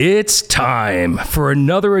It's time for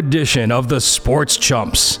another edition of the Sports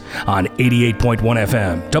Chumps on 88.1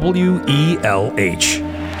 FM, WELH.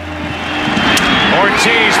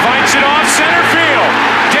 Ortiz fights it off center field.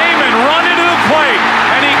 Damon running to the plate,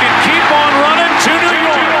 and he can keep on running to New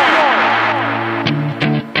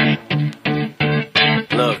York.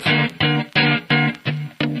 Look,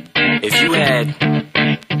 if you had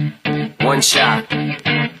one shot,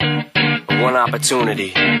 one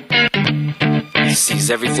opportunity to seize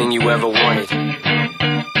everything you ever wanted,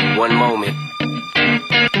 one moment,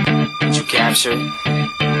 did you capture it?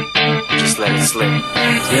 Just let it slip.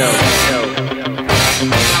 And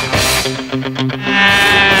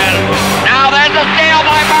now there's a steal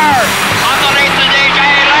by Bird. Underneath the DJ,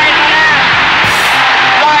 lays it in.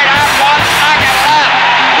 Right at 1 second left.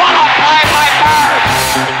 What a play by Bird.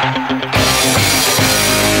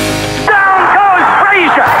 Down goes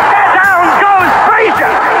Frazier. Down goes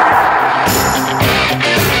Frazier.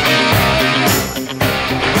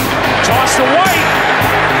 Toss to White.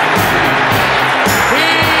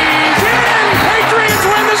 He's in. Patriots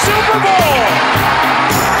win the Super Bowl.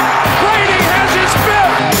 Brady has his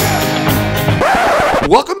fifth.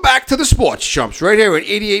 Welcome back to the Sports Chumps, right here at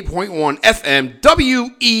 88.1 FM,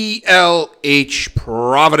 WELH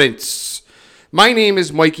Providence. My name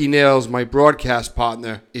is Mikey Nails. My broadcast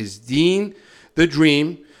partner is Dean the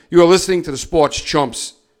Dream. You are listening to the Sports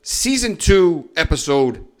Chumps, Season 2,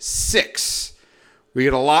 Episode 6. We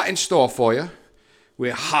got a lot in store for you.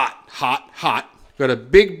 We're hot. Got a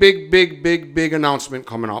big announcement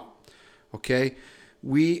coming up, okay?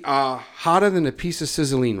 We are hotter than a piece of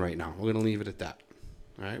sizzling right now. We're going to leave it at that.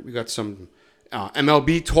 All right, we got some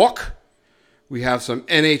MLB talk. We have some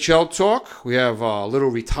NHL talk. We have a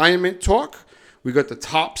little retirement talk. We got the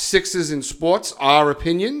top sixes in sports, our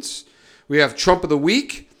opinions. We have Trump of the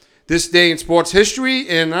Week, this day in sports history,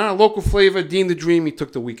 and local flavor, Dean the Dream. He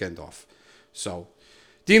took the weekend off. So,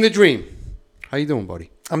 Dean the Dream, how you doing,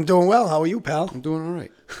 buddy? I'm doing well. How are you, pal? I'm doing all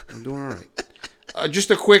right.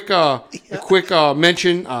 Just a quick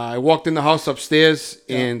mention. I walked in the house upstairs,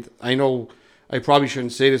 and I know I probably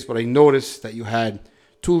shouldn't say this, but I noticed that you had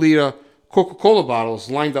 2-liter Coca-Cola bottles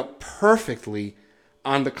lined up perfectly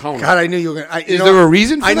on the counter. God, I knew you were going to. Is there a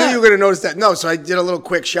reason for that? I knew you were going to notice that. No, so I did a little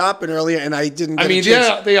quick shopping earlier, and I didn't get a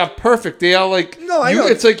chance. They are perfect. They are like, No, I know.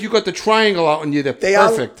 It's like you got the triangle out and they're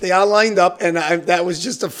perfect. They are lined up, and that was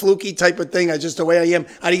just a fluky type of thing. Just the way I am.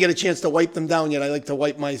 I didn't get a chance to wipe them down yet. I like to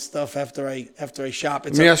wipe my stuff after I shop.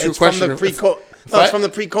 Let me ask you a question. It's from the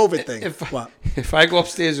pre-COVID thing. If I go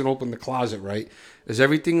upstairs and open the closet, right, is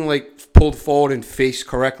everything like pulled forward and faced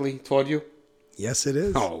correctly toward you? Yes, it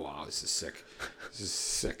is. Oh, wow. This is sick.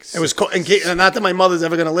 It was not that my mother's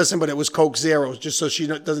ever going to listen, but it was Coke Zeros, just so she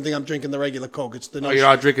doesn't think I'm drinking the regular Coke. It's the you're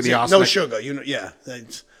not drinking the arsenic? No sugar. Yeah.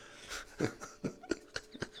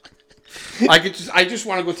 I just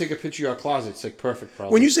want to go take a picture of your closet. It's like perfect,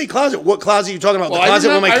 probably. When you say closet, what closet are you talking about? Well, the closet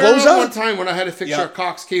where my clothes are? are? One time when I had to fix your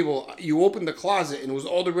Cox cable, you opened the closet and it was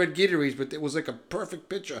all the red Gatorades, but it was like a perfect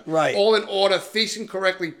picture. Right. All in order, facing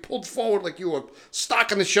correctly, pulled forward like you were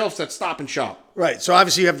stocking the shelves at Stop and Shop. Right. So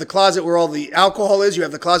obviously you have the closet where all the alcohol is, you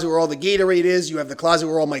have the closet where all the Gatorade is, you have the closet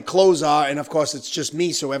where all my clothes are, and of course it's just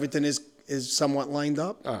me, so everything is somewhat lined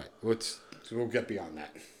up. All right. We'll get beyond that.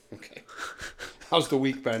 Okay. How's the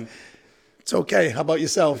week been? It's okay. How about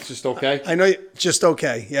yourself? It's just okay? I know, just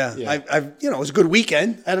okay. Yeah. It was a good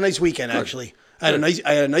weekend. I had a nice weekend, actually. I had a nice.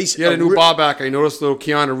 You had a new bar back. I noticed little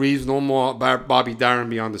Keanu Reeves, no more Bobby Darin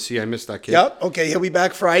beyond the sea. I missed that kid. Yep. Okay. He'll be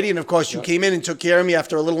back Friday, and of course you came in and took care of me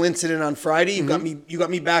after a little incident on Friday. You got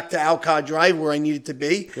me back to Alcott Drive where I needed to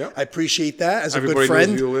be. Yep. I appreciate that as Everybody a good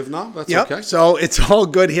friend. Knows you live now. That's yep. okay. So it's all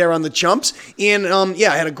good here on the Chumps, and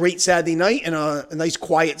I had a great Saturday night and a nice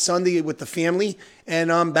quiet Sunday with the family.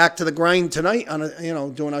 And I'm back to the grind tonight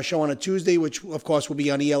on doing our show on a Tuesday, which of course will be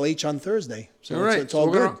on ELH on Thursday. So all right. it's all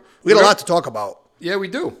good. We got a lot to talk about. Yeah, we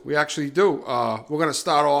do. We actually do. We're going to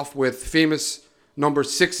start off with famous number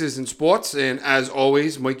sixes in sports. And as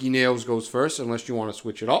always, Mikey Nails goes first, unless you want to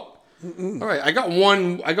switch it up. All right. I got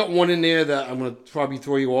one in there that I'm going to probably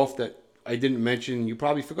throw you off that I didn't mention. You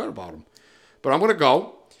probably forgot about him. But I'm going to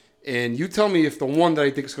go. And you tell me if the one that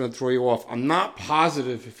I think is going to throw you off. I'm not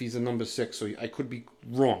positive if he's a number 6, so I could be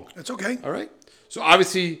wrong. That's okay. All right. So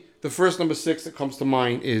obviously, the first number 6 that comes to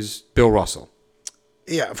mind is Bill Russell.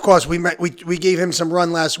 Yeah, of course. We gave him some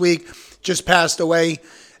run last week. Just passed away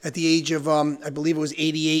at the age of I believe it was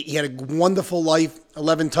 88. He had a wonderful life.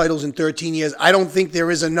 11 titles in 13 years. I don't think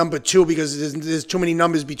there is a number 2 because there's too many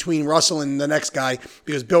numbers between Russell and the next guy,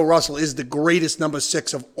 because Bill Russell is the greatest number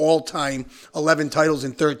 6 of all time, 11 titles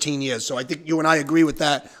in 13 years. So I think you and I agree with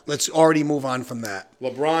that. Let's already move on from that.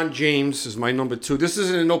 LeBron James is my number 2. This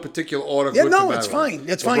isn't in no particular order. Yeah, no, it's fine.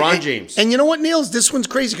 It's fine. LeBron James. And you know what, Niels? This one's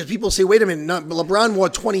crazy because people say, wait a minute, LeBron wore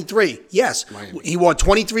 23. Yes, he wore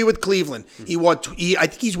 23 with Cleveland. I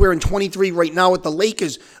think he's wearing 23 right now with the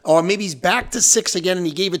Lakers, or maybe he's back to 6 again and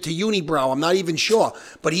he gave it to Unibrow. I'm not even sure.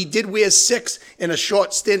 But he did wear 6 in a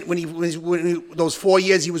short stint when those 4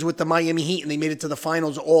 years he was with the Miami Heat and they made it to the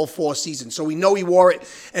finals all 4 seasons. So we know he wore it,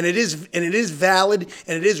 and it is valid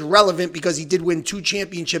and it is relevant because he did win 2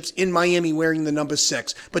 championships in Miami wearing the number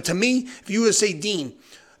 6. But to me, if you were to say, Dean,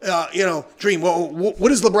 Dream,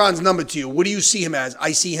 what is LeBron's number to you? What do you see him as?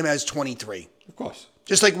 I see him as 23. Of course.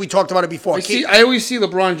 Just like we talked about it before. I always see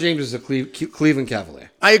LeBron James as a Cleveland Cavalier.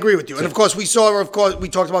 I agree with you. And of course, we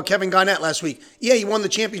talked about Kevin Garnett last week. Yeah, he won the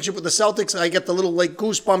championship with the Celtics. I get the little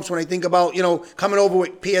goosebumps when I think about, coming over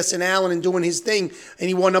with Pearson Allen and doing his thing, and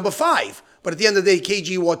he won number 5. But at the end of the day,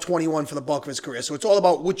 KG wore 21 for the bulk of his career. So it's all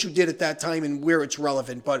about what you did at that time and where it's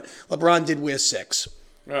relevant. But LeBron did wear 6.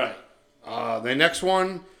 All right. The next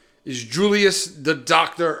one is Julius the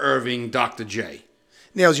Dr. Irving, Dr. J.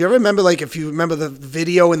 Nails, you ever remember, if you remember the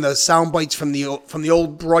video and the sound bites from the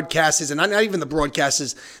old broadcasters, and not even the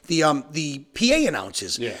broadcasters, the PA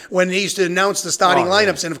announcers, when they used to announce the starting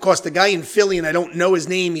lineups, and of course the guy in Philly, and I don't know his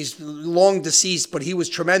name, he's long deceased, but he was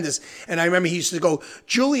tremendous, and I remember he used to go,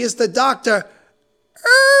 Julius the Dr.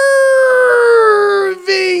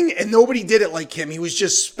 Irving, and nobody did it like him. He was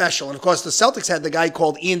just special, and of course the Celtics had the guy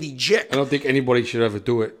called Andy Jick. I don't think anybody should ever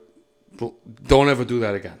do it. Don't ever do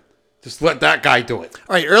that again. Just let that guy do it.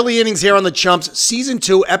 All right, early innings here on the Chumps, Season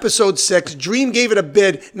 2, Episode 6. Dream gave it a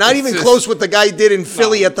bid. Not even close what the guy did in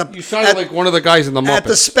Philly at the... You sounded like one of the guys in the Muppets. At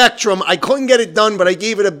the Spectrum. I couldn't get it done, but I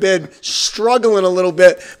gave it a bid. Struggling a little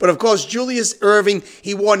bit. But, of course, Julius Irving,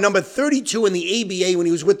 he wore number 32 in the ABA when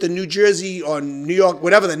he was with the New Jersey or New York,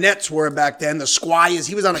 whatever the Nets were back then, the Squires.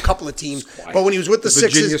 He was on a couple of teams. But when he was with the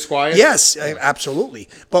Sixers... Virginia Squires? Yes, absolutely.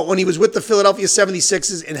 But when he was with the Philadelphia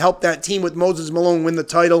 76ers and helped that team with Moses Malone win the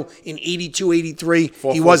title in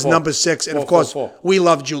 82-83, he was number 6. And, of course, we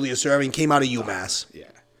love Julius Irving. Came out of UMass. Yeah.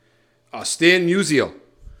 Stan Musial.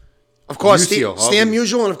 Of course, Stan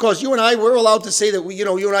Musial. And, of course, you and I, we're allowed to say that,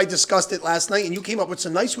 you and I discussed it last night, and you came up with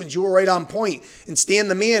some nice ones. You were right on point. And Stan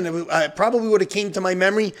the man, I probably would have came to my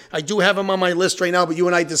memory. I do have him on my list right now, but you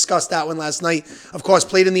and I discussed that one last night. Of course,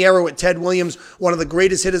 played in the era with Ted Williams, one of the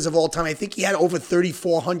greatest hitters of all time. I think he had over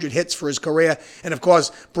 3,400 hits for his career. And, of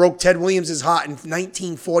course, broke Ted Williams' heart in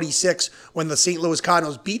 1946 when the St. Louis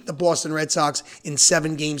Cardinals beat the Boston Red Sox in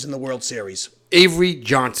 7 games in the World Series. Avery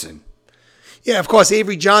Johnson. Yeah, of course,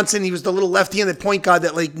 Avery Johnson, he was the little left-handed point guard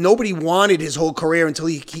that, nobody wanted his whole career until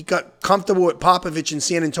he got comfortable with Popovich in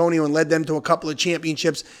San Antonio and led them to a couple of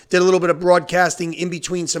championships. Did a little bit of broadcasting in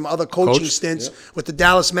between some other coaching stints with the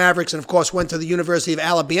Dallas Mavericks, and, of course, went to the University of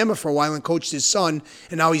Alabama for a while and coached his son,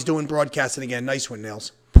 and now he's doing broadcasting again. Nice one,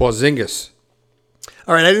 Nels. Porzingis.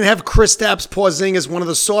 All right, I didn't have Kristaps Porzingis, one of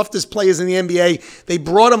the softest players in the NBA. They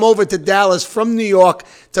brought him over to Dallas from New York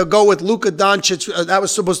to go with Luka Doncic. That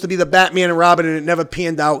was supposed to be the Batman and Robin, and it never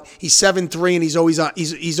panned out. He's 7'3", and he's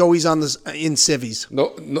always on in civvies.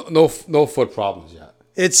 No foot problems yet.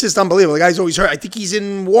 It's just unbelievable. The guy's always hurt. I think he's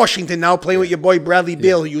in Washington now playing with your boy Bradley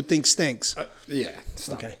Beal, who you think stinks.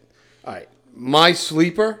 Stop it. All right. My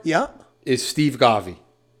sleeper is Steve Garvey.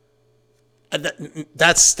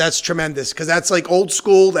 That's tremendous because that's old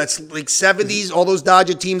school. That's 70s. All those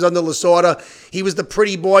Dodger teams under Lasorda. He was the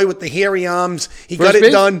pretty boy with the hairy arms. He got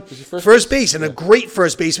it done. First base and a great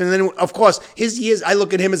first baseman. And then, of course, his years, I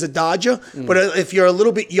look at him as a Dodger. But if you're a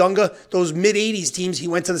little bit younger, those mid-'80s teams, he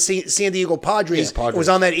went to the San Diego Padres. It was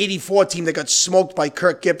on that 84 team that got smoked by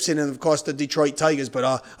Kirk Gibson and, of course, the Detroit Tigers.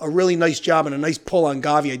 But a really nice job and a nice pull on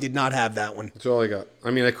Garvey. I did not have that one. That's all I got. I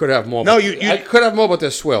mean, I could have more. No, I could have more, but they're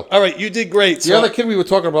Swill. All right, you did great. The other kid we were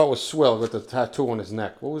talking about was Swill with the tattoo on his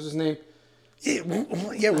neck. What was his name? Yeah, we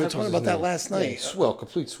were talking about that last night. Yeah, Swill,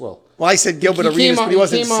 complete Swill. Well, I said Gilbert Arenas, but he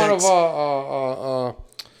wasn't 6. He came out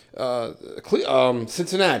of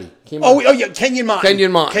Cincinnati. Kenyon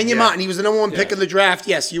Martin. Martin. He was the number 1 pick in the draft.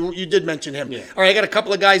 Yes, you did mention him. Yeah. All right, I got a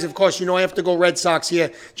couple of guys. Of course, I have to go Red Sox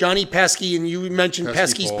here. Johnny Pesky, and you mentioned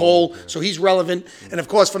Pesky's pole, so he's relevant. And, of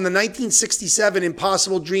course, from the 1967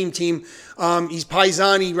 Impossible Dream Team, he's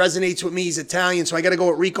Paisan. He resonates with me. He's Italian, so I got to go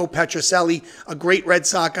with Rico Petrocelli, a great Red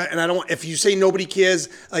Sox. And I don't. If you say nobody cares,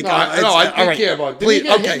 I do care about it. Did he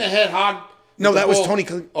get hit in the head hard? No, that was ball? Tony.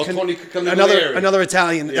 Tony Conigliere. Another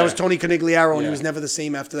Italian. Yeah. That was Tony Conigliere, and Yeah. he was never the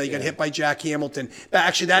same after that. He got hit by Jack Hamilton. But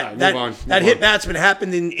actually, that Move hit on. batsman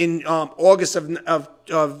happened in August of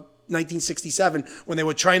 1967 when they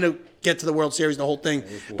were trying to get to the World Series, the whole thing.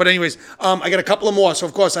 But anyways, I got a couple of more. So,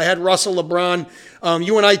 of course, I had Russell, LeBron.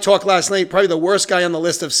 You and I talked last night. Probably the worst guy on the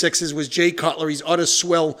list of sixes was Jay Cutler. He's utter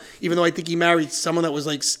swill, even though I think he married someone that was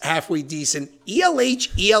like halfway decent. ELH.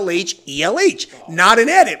 Not an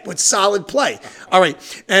edit, but solid play. All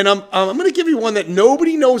right. And I'm going to give you one that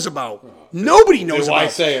nobody knows about. Nobody knows about. Why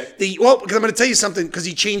say it? Because I'm going to tell you something, because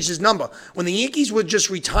he changed his number. When the Yankees were just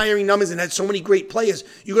retiring numbers and had so many great players,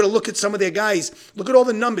 you got to look at some of their guys. Look at all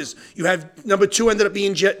the numbers. You have number 2 ended up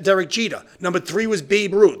being Derek Jeter. Number 3 was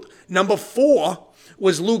Babe Ruth. Number 4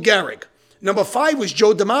 was Lou Gehrig. Number 5 was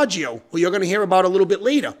Joe DiMaggio, who you're going to hear about a little bit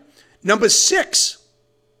later. Number 6,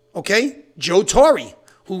 okay, Joe Torre,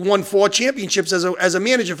 who won 4 championships as a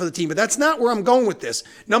manager for the team. But that's not where I'm going with this.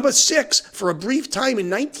 Number 6, for a brief time in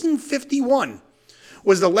 1951,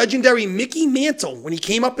 was the legendary Mickey Mantle. When he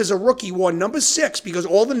came up as a rookie, wore number 6 because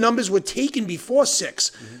all the numbers were taken before 6.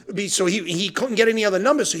 Mm-hmm. So he couldn't get any other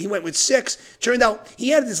numbers, so he went with 6. Turned out he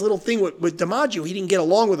had this little thing with DiMaggio. He didn't get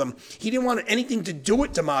along with him. He didn't want anything to do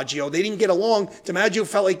with DiMaggio. They didn't get along. DiMaggio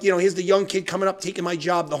felt like, here's the young kid coming up, taking my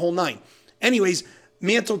job, the whole 9. Anyways,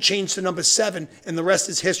 Mantle changed to number 7, and the rest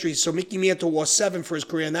is history. So Mickey Mantle wore 7 for his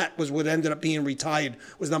career, and that was what ended up being retired,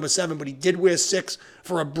 was number 7. But he did wear 6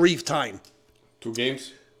 for a brief time. 2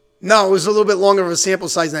 games? No, it was a little bit longer of a sample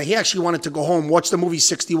size. Now, he actually wanted to go home. Watch the movie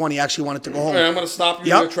 61. He actually wanted to go home. All right, I'm going to stop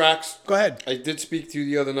you in your tracks. Go ahead. I did speak to you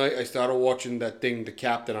the other night. I started watching that thing, The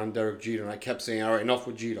Captain, on Derek Jeter, and I kept saying, all right, enough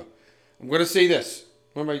with Jeter. I'm going to say this.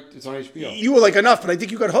 Remember, it's on HBO. You were like, enough, but I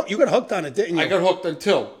think you got hooked on it, didn't you? I got hooked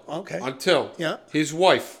until his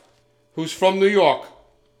wife, who's from New York,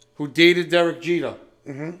 who dated Derek Jeter,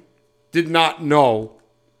 did not know,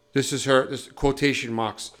 this is her, this quotation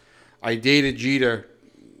marks, I dated Jeter,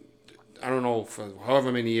 I don't know, for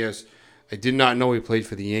however many years. I did not know he played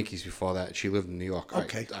for the Yankees before that. She lived in New York.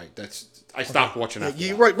 Okay. I stopped watching that.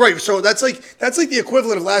 Right. So that's like the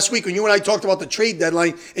equivalent of last week when you and I talked about the trade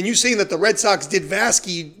deadline, and you saying that the Red Sox did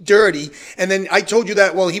Vasquez dirty, and then I told you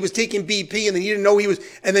that he was taking BP, and then you didn't know he was,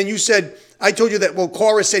 and then you said I told you that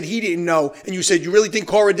Cora said he didn't know, and you said you really think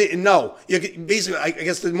Cora didn't know. Basically, I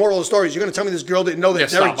guess the moral of the story is you're going to tell me this girl didn't know that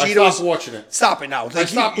Derek Jeter was. Stop watching it. Stop it now. I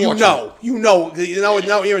stopped watching it.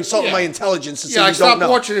 Now you're insulting my intelligence. Yeah, I stopped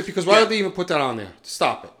watching it because why did they even put that on there?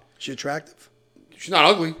 Stop it. She attractive? She's not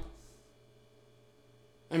ugly.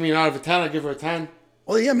 I mean, out of a 10, I'd give her a 10.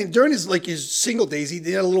 Well, yeah, I mean, during his single days, he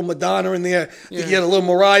had a little Madonna in there. I think he had a little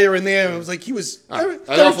Mariah in there. It was like he was. I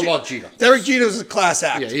love about Jeter. Derek Jeter was a class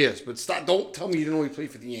act. Yeah, he is. But stop! Don't tell me you didn't know he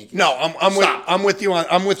played for the Yankees. No, I'm with you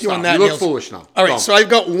on that. You look foolish now. All right, so I've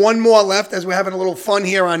got one more left as we're having a little fun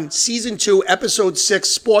here on season 2, episode 6,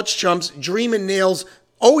 Sports Chumps, Dream and Nails,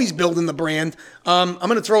 always building the brand. I'm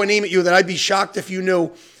going to throw a name at you that I'd be shocked if you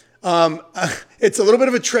knew. It's a little bit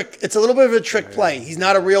of a trick. It's a little bit of a trick play. He's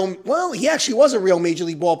not a real. Well, he actually was a real Major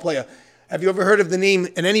League ball player. Have you ever heard of the name?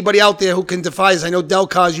 And anybody out there who can defy this, I know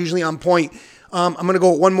Delcar is usually on point. I'm going to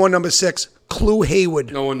go with one more, number 6, Clu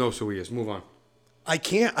Haywood. No one knows who he is. Move on. I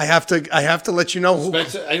can't. I have to let you know who.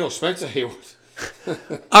 I know Spencer Haywood. All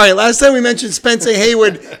right, last time we mentioned Spencer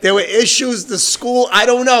Haywood, there were issues. The school, I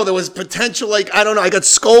don't know. There was potential, I don't know. I got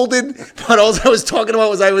scolded, but all I was talking about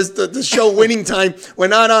was the show Winning Time. We're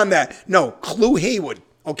not on that. No, Clu Haywood.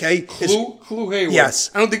 Okay, Clu Haywood.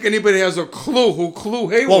 Yes, I don't think anybody has a clue who Clu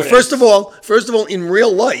Haywood is. Well, first of all, in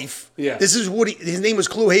real life, this is what his name was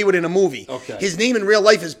Clu Haywood in a movie. Okay, his name in real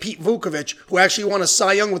life is Pete Vukovich, who actually won a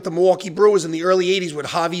Cy Young with the Milwaukee Brewers in the early '80s with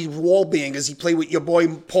Javi Wallbangers. He played with your boy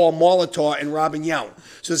Paul Molitor and Robin Yount.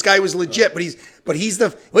 So this guy was legit, but he's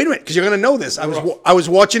the wait a minute, because you're gonna know this. I was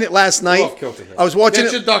watching it last night. I was watching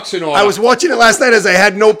Get your ducks in order. I was watching it last night as I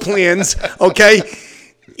had no plans. Okay.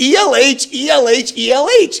 ELH.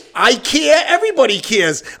 I care. Everybody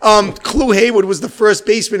cares. Clu Haywood was the first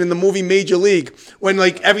baseman in the movie Major League when,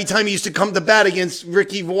 every time he used to come to bat against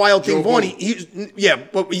Ricky Wild Thing Vaughn,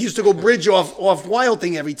 but he used to go bridge off Wild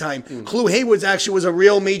Thing every time. Clu Haywood actually was a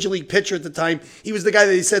real Major League pitcher at the time. He was the guy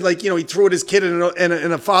that he said, he threw at his kid in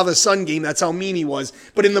a father-son game. That's how mean he was.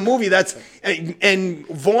 But in the movie, and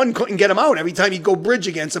Vaughn couldn't get him out every time he'd go bridge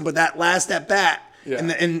against him. But that last at bat. Yeah.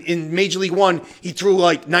 And in Major League One, he threw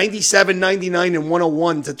 97, 99, and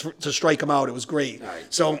 101 to strike him out. It was great. Right.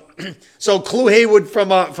 So Clu Haywood from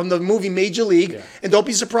the movie Major League, and don't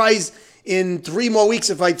be surprised in 3 more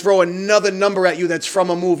weeks if I throw another number at you that's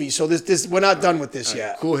from a movie. So this we're not done with this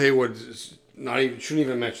yet. Clu Haywood is not even shouldn't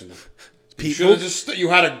even mention them. Pete You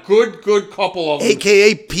had a good couple of them.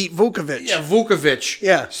 A.K.A. Pete Vukovic. Yeah, Vukovic.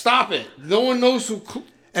 Yeah. Stop it. No one knows who.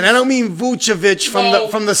 And I don't mean Vucevic No.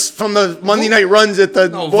 from the Monday night runs at the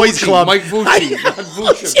boys Vucci, club. Mike Vucci, not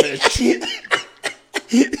Vucevic.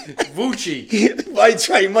 Vucci. That's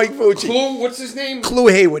right, Mike Vucci. Clue, what's his name? Clue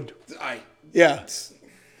Haywood. I Yeah.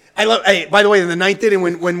 I love. Hey, by the way, in the ninth inning,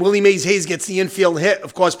 when Willie Mays Hayes gets the infield hit,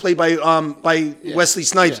 of course, played by Wesley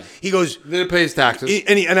Snipes, Yeah. he goes. didn't pay his taxes.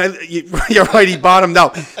 You're right. He bottomed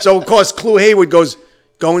out. So of course, Clue Haywood goes,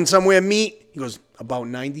 going somewhere, meet. He goes about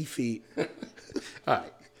 90 feet. All right.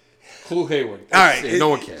 Clue Hayward. All right. No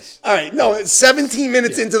one cares. All right. No, it's 17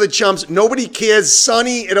 minutes into the Chumps. Nobody cares.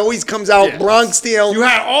 Sonny, it always comes out. Yeah. Bronxdale. You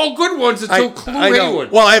had all good ones until Clue I know.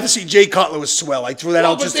 Hayward. Well, I have to see Jay Cutler was swell. I threw that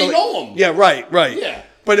out but just they to know him. Yeah, right. Yeah.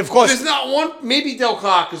 But of course, There's not one. Maybe Del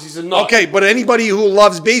Clark because he's a nut. okay, but anybody who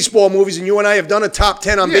loves baseball movies, and you and I have done a top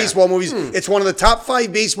 10 on Yeah. baseball movies, it's one of the top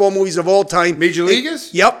 5 baseball movies of all time. Major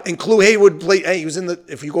Leaguers? Yep, and Clue Haywood played. Hey, he was in the.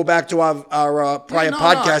 If you go back to our prior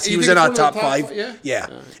podcast, he You was think in our it's one of top the 5. Yeah.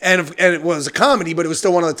 And it was a comedy, but it was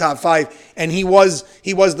still one of the top 5. And he was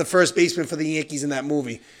the first baseman for the Yankees in that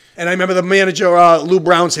movie. And I remember the manager Lou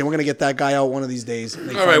Brown saying, "We're gonna get that guy out one of these days."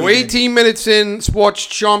 All right, we're 18 minutes in. Sports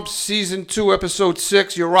Chumps, Season 2, Episode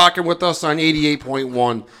 6. You're rocking with us on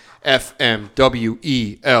 88.1 FM,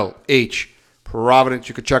 WELH, Providence.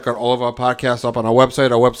 You can check out all of our podcasts up on our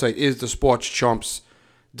website. Our website is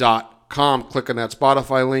thesportschumps.com. Click on that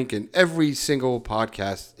Spotify link, and every single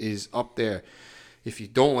podcast is up there. If you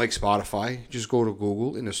don't like Spotify, just go to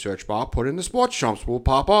Google in the search bar, put in the Sports Chumps. We'll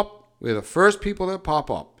pop up. We're the first people that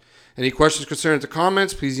pop up. Any questions, concerns, or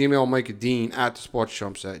comments, please email Mike and Dean at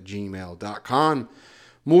thesportschumps@gmail.com.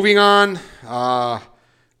 Moving on,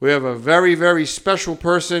 we have a very, very special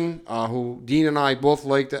person who Dean and I both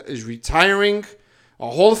like that is retiring.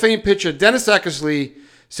 A Hall of Fame pitcher, Dennis Eckersley,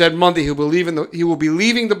 said Monday he will be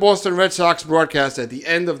leaving the Boston Red Sox broadcast at the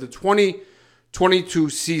end of the 2022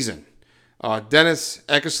 season. Dennis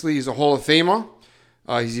Eckersley is a Hall of Famer.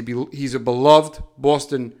 He's a beloved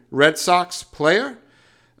Boston Red Sox player.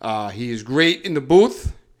 He is great in the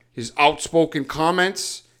booth. His outspoken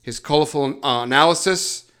comments, his colorful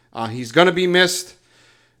analysis. He's going to be missed.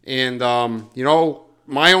 And,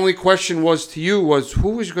 my only question was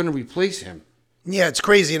who is going to replace him? Yeah, it's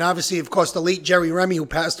crazy. And obviously, of course, the late Jerry Remy, who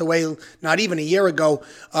passed away not even a year ago,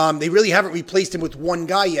 they really haven't replaced him with one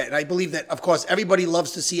guy yet. And I believe that, of course, everybody loves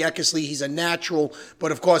to see Eckersley. He's a natural.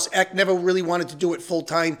 But, of course, Eck never really wanted to do it full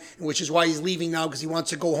time, which is why he's leaving now, because he wants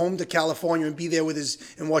to go home to California and be there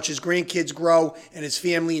and watch his grandkids grow and his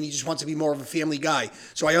family. And he just wants to be more of a family guy.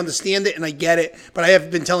 So I understand it and I get it. But I have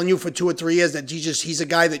been telling you for 2 or 3 years that he's a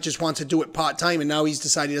guy that just wants to do it part time. And now he's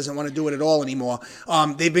decided he doesn't want to do it at all anymore.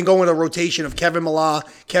 They've been going with a rotation of Kevin Millar,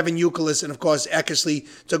 Kevin Youkilis, and of course Eckersley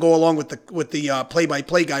to go along with the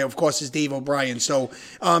play-by-play guy. Of course, is Dave O'Brien. So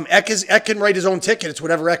Eck can write his own ticket. It's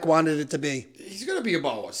whatever Eck wanted it to be. He's going to be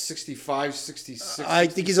about 65, 66. I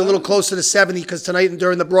think he's a little closer to 70 because tonight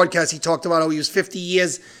during the broadcast he talked about how he was 50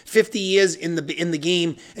 years in the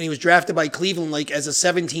game, and he was drafted by Cleveland like as a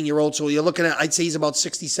 17-year-old. So you're looking at, I'd say he's about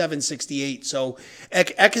 67, 68. So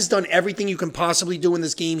Eck has done everything you can possibly do in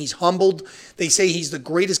this game. He's humbled. They say he's the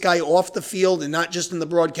greatest guy off the field and not just in the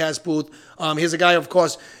broadcast booth. Here's a guy, of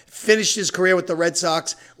course, finished his career with the Red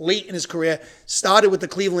Sox late in his career, started with the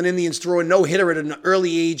Cleveland Indians, threw a no-hitter at an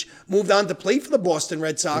early age, moved on to play for the Boston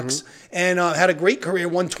Red Sox, and had a great career,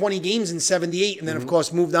 won 20 games in 78, and then, of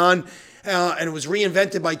course, moved on. And it was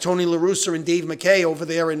reinvented by Tony La Russa and Dave McKay over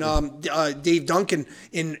there and Dave Duncan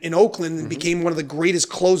in Oakland, and became one of the greatest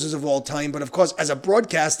closers of all time. But of course, as a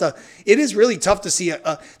broadcaster, it is really tough to see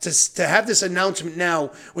to have this announcement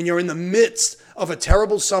now when you're in the midst of a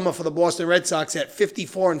terrible summer for the Boston Red Sox at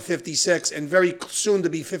 54 and 56, and very soon to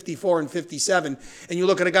be 54 and 57. And you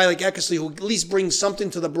look at a guy like Eckersley, who at least brings something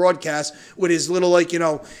to the broadcast with his little,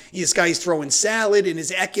 this guy's throwing salad and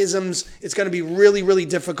his Eckisms. It's going to be really, really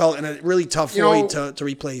difficult and a really tough void to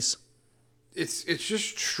replace. It's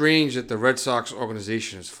just strange that the Red Sox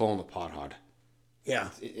organization has fallen apart hard. Yeah.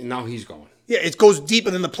 And now he's going. Yeah, it goes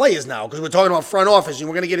deeper than the players now because we're talking about front office, and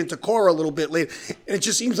we're going to get into Cora a little bit later. And it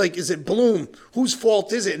just seems like, is it Bloom? Whose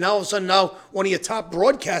fault is it? And all of a sudden now one of your top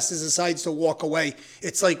broadcasters decides to walk away.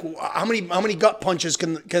 It's like, how many gut punches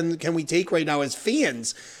can we take right now as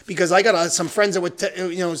fans? Because I got some friends that were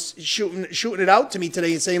shooting it out to me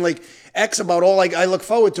today and saying, like, X about all I look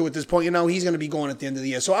forward to at this point. He's going to be going at the end of the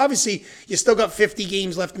year. So obviously, you still got 50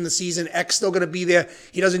 games left in the season. X still going to be there.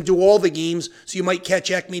 He doesn't do all the games, so you might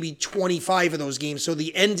catch X maybe 25 of those games. So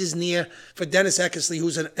the end is near for Dennis Eckersley,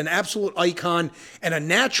 who's an absolute icon and a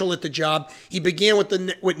natural at the job. He began with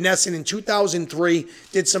Nesson in 2003,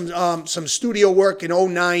 did some studio work in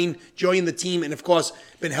 2009, joined the team, and of course,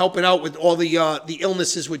 been helping out with all the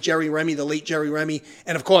illnesses with Jerry Remy, the late Jerry Remy,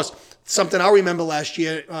 and of course, something I remember last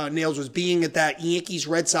year, Nails, was being at that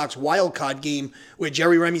Yankees-Red Sox wild card game where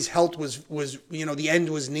Jerry Remy's health was the end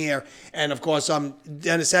was near. And, of course,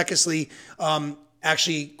 Dennis Eckersley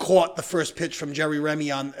actually caught the first pitch from Jerry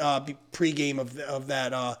Remy on pregame of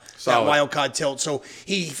that wild card tilt. So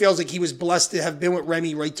he feels like he was blessed to have been with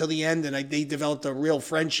Remy right till the end, and they developed a real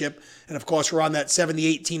friendship. And, of course, we're on that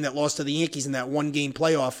 78 team that lost to the Yankees in that one-game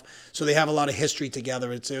playoff. So they have a lot of history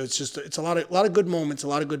together. It's a lot of good moments, a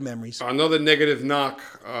lot of good memories. Another negative knock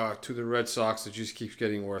to the Red Sox that just keeps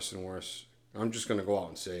getting worse and worse. I'm just going to go out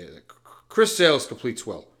and say it. Chris Sale's completes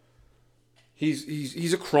well.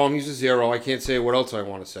 He's a crumb. He's a zero. I can't say what else I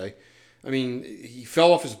want to say. I mean, he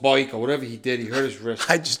fell off his bike or whatever he did. He hurt his wrist.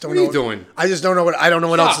 I just don't know. know. What are you doing? I just don't know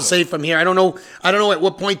what else to say from here. I don't know at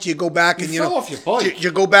what point you go back and fell off your bike.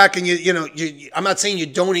 You go back and I'm not saying you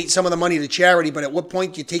donate some of the money to charity, but at what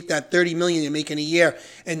point you take that $30 million you make in a year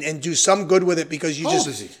and do some good with it because you How old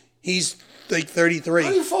is he? He's like 33. How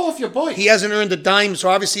do you fall off your bike? He hasn't earned a dime, so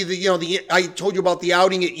obviously I told you about the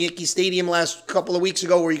outing at Yankee Stadium last couple of weeks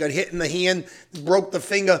ago where he got hit in the hand, broke the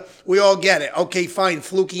finger. We all get it. Okay, fine,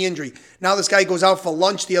 fluky injury. Now this guy goes out for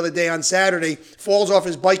lunch the other day on Saturday, falls off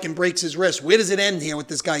his bike and breaks his wrist. Where does it end here with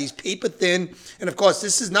this guy? He's paper thin, and of course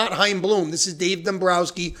this is not Chaim Bloom. This is Dave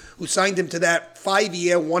Dombrowski who signed him to that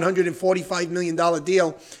 5-year, $145 million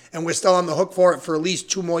deal. And we're still on the hook for it for at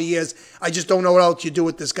least 2 more years. I just don't know what else you do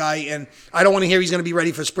with this guy. And I don't want to hear he's going to be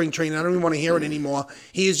ready for spring training. I don't even want to hear it anymore.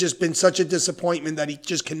 He has just been such a disappointment that he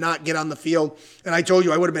just cannot get on the field. And I told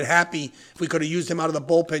you I would have been happy if we could have used him out of the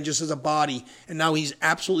bullpen just as a body. And now he's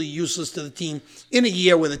absolutely useless to the team in a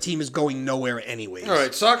year where the team is going nowhere anyways. All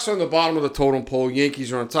right, Sox are on the bottom of the totem pole.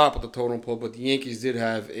 Yankees are on top of the totem pole. But the Yankees did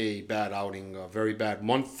have a bad outing, a very bad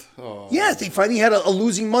month. Yeah, they finally had a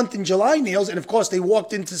losing month in July, Nails. And, of course, they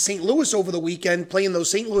walked into St. Louis over the weekend playing those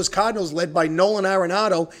St. Louis Cardinals led by Nolan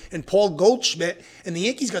Arenado and Paul Goldschmidt. And the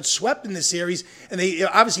Yankees got swept in this series. And they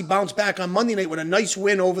obviously bounced back on Monday night with a nice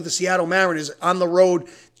win over the Seattle Mariners on the road.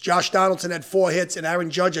 Josh Donaldson had 4 hits, and Aaron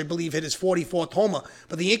Judge, I believe, hit his 44th homer.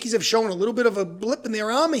 But the Yankees have shown a little bit of a blip in their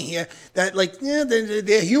armor here that,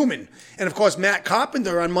 they're human. And, of course, Matt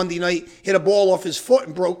Carpenter on Monday night hit a ball off his foot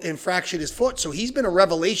and fractured his foot. So he's been a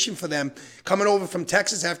revelation for them. Coming over from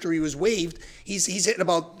Texas after he was waived, he's hitting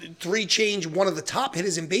about 3 change, one of the top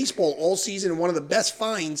hitters in baseball all season and one of the best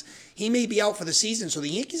finds. He may be out for the season. So the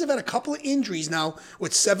Yankees have had a couple of injuries now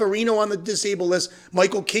with Severino on the disabled list.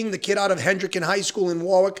 Michael King, the kid out of Hendricken High School in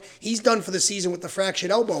Warwick, he's done for the season with the fractured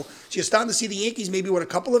elbow. So you're starting to see the Yankees maybe with a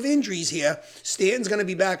couple of injuries here. Stanton's going to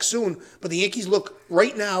be back soon. But the Yankees look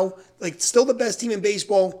right now like still the best team in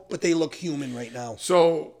baseball, but they look human right now.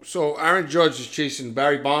 So Aaron Judge is chasing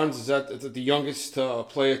Barry Bonds. Is that the youngest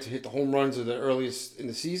player to hit the home runs or the earliest in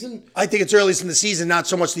the season? I think it's earliest in the season, not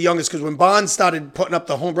so much the youngest, because when Bonds started putting up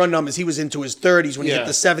the home run numbers, he was into his 30s when he hit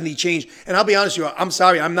the 70 change. And I'll be honest with you, I'm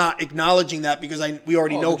sorry, I'm not acknowledging that because we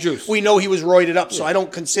already know we know he was roided up, so I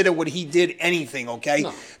don't consider what he did anything, okay?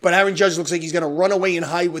 No. But Aaron Judge looks like he's going to run away and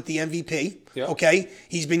hide with the MVP. Yep. Okay,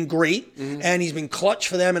 he's been great, and he's been clutch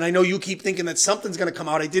for them. And I know you keep thinking that something's going to come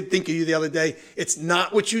out. I did think of you the other day. It's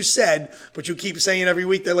not what you said, but you keep saying every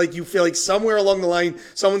week that like you feel like somewhere along the line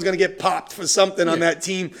someone's going to get popped for something on that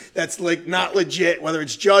team that's like not legit, whether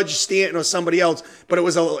it's Judge, Stanton, or somebody else. But it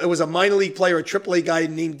was a minor league player, a AAA guy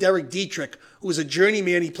named Derek Dietrich, who was a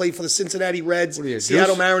journeyman. He played for the Cincinnati Reds,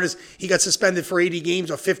 Seattle Mariners. He got suspended for 80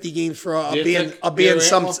 games or 50 games for a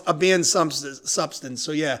banned substance.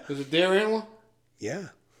 So yeah. Was it Dare Antler? Yeah.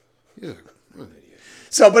 He's an idiot.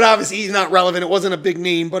 So, but obviously he's not relevant. It wasn't a big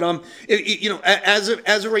name, but as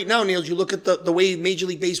of right now, Niels, you look at the way Major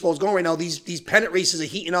League Baseball is going right now. These pennant races are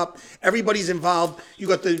heating up. Everybody's involved. You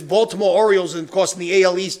got the Baltimore Orioles, and of course in the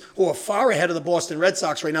AL East, who are far ahead of the Boston Red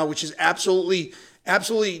Sox right now, which is absolutely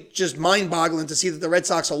just mind-boggling to see that the Red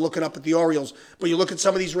Sox are looking up at the Orioles. But you look at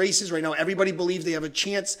some of these races right now, everybody believes they have a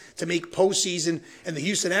chance to make postseason, and the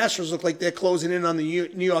Houston Astros look like they're closing in on the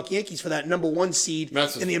New York Yankees for that number 1 seed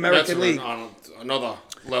in the American League. On another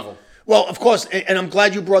level. Well, of course, and I'm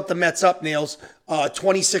glad you brought the Mets up, Nails.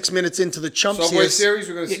 26 minutes into the Chumps Subway Series,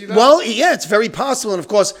 we're going to see that? Well, yeah, it's very possible. And, of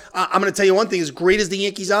course, I'm going to tell you one thing. As great as the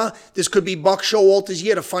Yankees are, this could be Buck Showalter's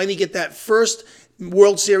year to finally get that first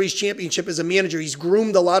World Series championship as a manager. He's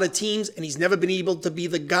groomed a lot of teams, and he's never been able to be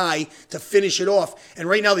the guy to finish it off. And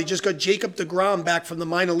right now, they just got Jacob deGrom back from the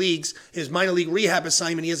minor leagues, his minor league rehab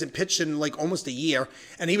assignment. He hasn't pitched in like almost a year,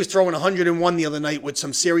 and he was throwing 101 the other night with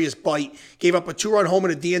some serious bite. Gave up a 2-run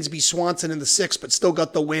homer to Dansby Swanson in the 6th, but still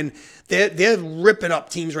got the win. They're ripping up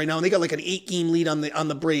teams right now, and they got like an 8-game lead on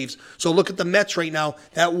the Braves. So look at the Mets right now.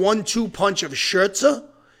 That 1-2 punch of Scherzer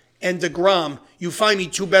and deGrom, you find me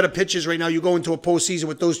 2 better pitchers right now. You go into a postseason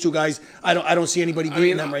with those 2 guys. I don't see anybody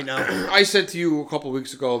beating them right now. I said to you a couple of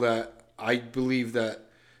weeks ago that I believe that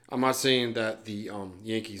I'm not saying that the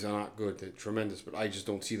Yankees are not good, they're tremendous, but I just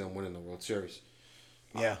don't see them winning the World Series.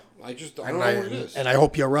 Yeah. I don't know what it is. And I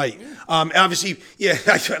hope you're right. Obviously, yeah,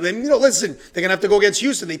 listen, they're going to have to go against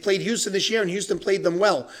Houston. They played Houston this year, and Houston played them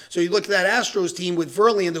well. So you look at that Astros team with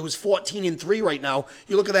Verlander, who's 14-3 right now.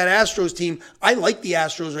 You look at that Astros team. I like the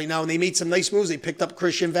Astros right now, and they made some nice moves. They picked up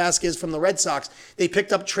Christian Vasquez from the Red Sox. They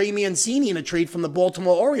picked up Trey Mancini in a trade from the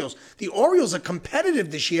Baltimore Orioles. The Orioles are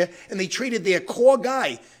competitive this year, and they traded their core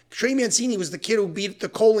guy. Trey Mancini was the kid who beat the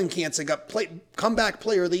colon cancer, got comeback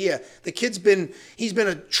player of the year. The kid's he's been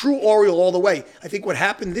a true Oriole all the way. I think what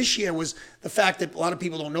happened this year was the fact that a lot of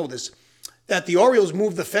people don't know this, that the Orioles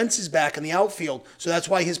moved the fences back in the outfield. So that's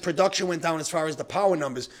why his production went down as far as the power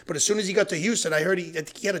numbers. But as soon as he got to Houston, I heard he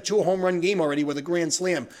had a 2-home run game already with a grand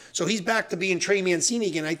slam. So he's back to being Trey Mancini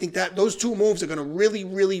again. I think that those 2 moves are going to really,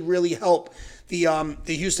 really, really help the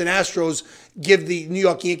Houston Astros give the New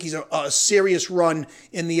York Yankees a serious run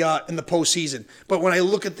in the postseason. But when I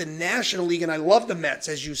look at the National League, and I love the Mets,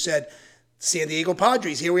 as you said, San Diego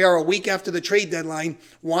Padres. Here we are a week after the trade deadline.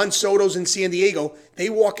 Juan Soto's in San Diego. They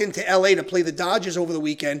walk into L.A. to play the Dodgers over the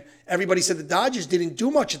weekend. Everybody said the Dodgers didn't do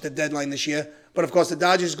much at the deadline this year. But, of course, the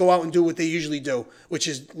Dodgers go out and do what they usually do, which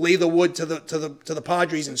is lay the wood to the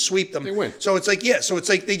Padres and sweep them. They win. So it's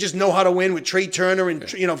like they just know how to win with Trey Turner and,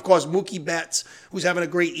 of course, Mookie Betts, who's having a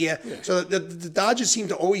great year. Yeah. So the Dodgers seem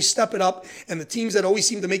to always step it up, and the teams that always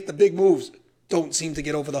seem to make the big moves don't seem to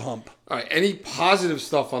get over the hump. All right, any positive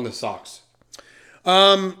stuff on the Sox?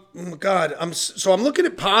 God, I'm looking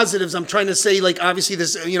at positives. I'm trying to say, like, obviously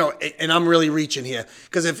this, and I'm really reaching here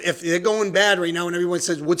because if they're going bad right now and everyone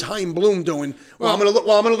says, what's Chaim Bloom doing? I'm going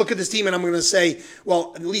to look at this team and I'm going to say,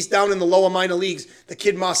 well, at least down in the lower minor leagues, the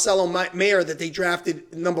kid Marcelo Mayer that they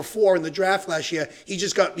drafted number 4 in the draft last year, he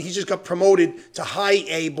just got promoted to high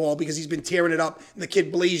A ball because he's been tearing it up. And the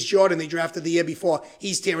kid Blaze Jordan they drafted the year before,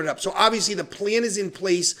 he's tearing it up. So obviously the plan is in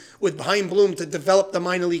place with Chaim Bloom to develop the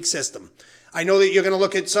minor league system. I know that you're going to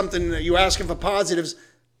look at something, you're asking for positives.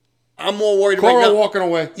 I'm more worried about Cora walking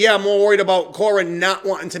away. Yeah, I'm more worried about Cora not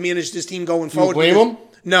wanting to manage this team going forward. You blame him?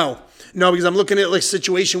 No, because I'm looking at like a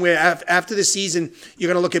situation where after the season, you're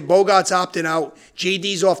going to look at Bogart's opting out,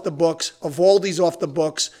 JD's off the books, Evaldi's off the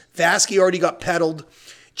books, Vasquez already got peddled.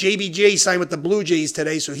 JBJ signed with the Blue Jays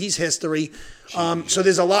today, so he's history. So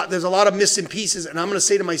there's a lot of missing pieces, and I'm going to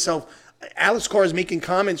say to myself, Alex Cora is making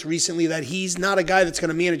comments recently that he's not a guy that's going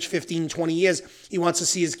to manage 15, 20 years. He wants to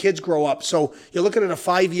see his kids grow up. So you're looking at a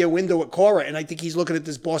 5-year window at Cora, and I think he's looking at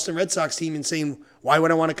this Boston Red Sox team and saying, why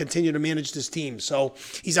would I want to continue to manage this team? So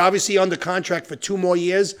he's obviously under contract for 2 more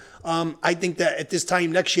years. I think that at this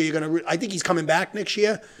time next year, I think he's coming back next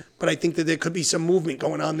year, but I think that there could be some movement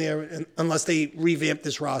going on there unless they revamp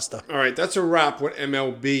this roster. All right, that's a wrap with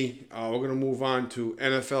MLB. We're going to move on to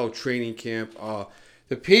NFL training camp.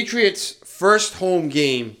 The Patriots' first home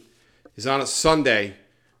game is on a Sunday,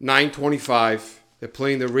 9:25. They're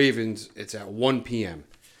playing the Ravens. It's at 1 p.m.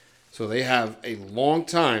 So they have a long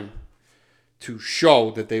time to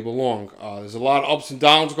show that they belong. There's a lot of ups and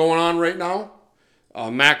downs going on right now.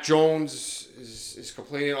 Mac Jones is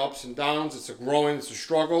complaining ups and downs. It's a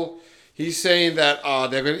struggle. He's saying that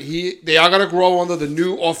they are going to grow under the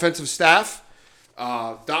new offensive staff.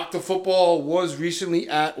 Dr. Football was recently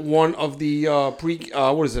at one of the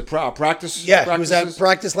practice. Yeah, he was at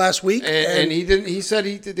practice last week, and he said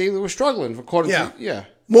they were struggling according to.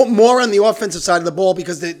 More on the offensive side of the ball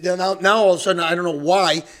because they're now all of a sudden, I don't know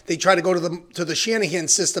why, they try to go to the Shanahan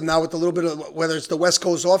system now with a little bit of, whether it's the West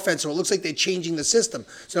Coast offense, or it looks like they're changing the system.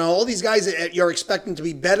 So now all these guys that you're expecting to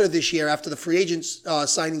be better this year after the free agents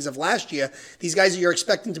signings of last year, these guys that you're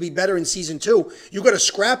expecting to be better in season 2, you got to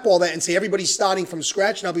scrap all that and say everybody's starting from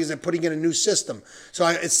scratch now because they're putting in a new system. So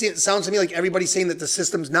it sounds to me like everybody's saying that the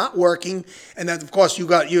system's not working, and that of course you've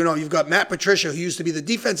got Matt Patricia, who used to be the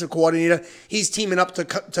defensive coordinator. He's teaming up to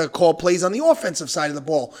call plays on the offensive side of the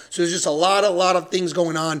ball. So there's just a lot of things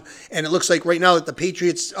going on, and it looks like right now that the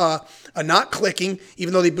Patriots are not clicking,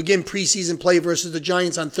 even though they begin preseason play versus the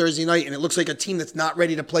Giants on Thursday night, and it looks like a team that's not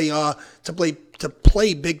ready to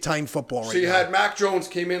play big time football right now. So you had Mac Jones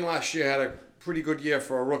came in last year, had a pretty good year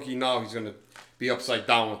for a rookie. Now he's going to be upside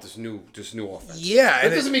down with this new offense. Yeah.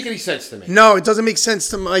 That doesn't make any sense to me. No, it doesn't make sense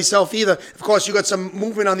to myself either. Of course, you got some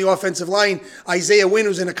movement on the offensive line. Isaiah Wynn,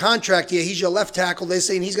 who's in a contract here, he's your left tackle. They're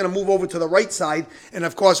saying he's going to move over to the right side. And,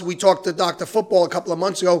 of course, we talked to Dr. Football a couple of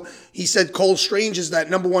months ago. He said Cole Strange is that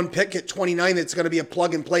number one pick at 29 that's going to be a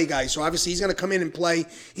plug-and-play guy. So, obviously, he's going to come in and play.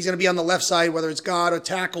 He's going to be on the left side, whether it's guard or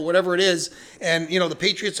tackle, whatever it is. And, the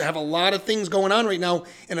Patriots have a lot of things going on right now.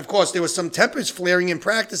 And, of course, there was some tempers flaring in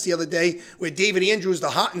practice the other day where David Andrews,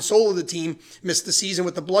 the heart and soul of the team, missed the season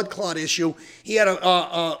with the blood clot issue. He had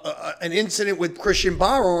an incident with Christian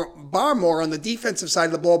Barmore on the defensive side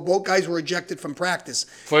of the ball. Both guys were ejected from practice.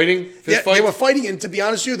 Fighting? Yeah, they were fighting. And to be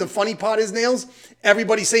honest with you, the funny part is, Nails,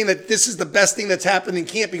 everybody's saying that this is the best thing that's happened in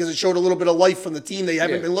camp because it showed a little bit of life from the team. They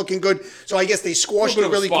haven't been looking good. So I guess they squashed it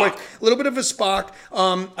really quick. A little bit of a spark.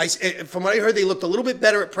 From what I heard, they looked a little bit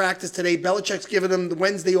better at practice today. Belichick's giving them the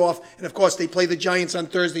Wednesday off. And, of course, they play the Giants on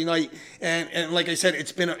Thursday night. And like I said,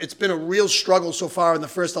 it's been a real struggle so far in the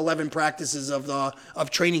first 11 practices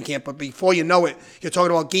of training camp. But before you know it, you're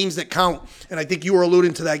talking about games that count. And I think you were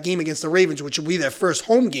alluding to that game against the Ravens, which will be their first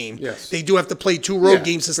home game. Yes. They do have to play 2 road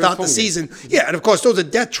games to start the season. Yeah, and of course, those are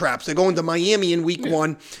death traps. They're going to Miami in week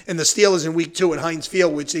 1 and the Steelers in week 2 at Heinz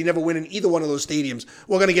Field, which they never win in either one of those stadiums.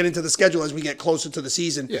 We're going to get into the schedule as we get closer to the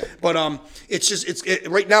season. Yeah. But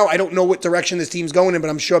right now, I don't know what direction this team's going in, but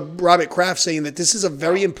I'm sure Robert Kraft's saying that this is a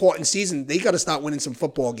very important season. They got to start winning some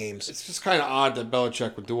football games. It's just kind of odd that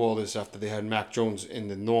Belichick would do all this after they had Mac Jones in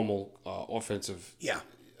the normal offensive. Yeah.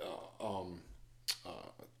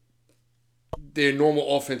 Their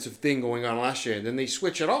normal offensive thing going on last year, and then they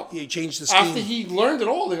switch it up. Yeah, he changed the scheme. After he learned it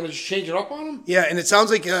all, they're going to just change it up on him? Yeah, and it sounds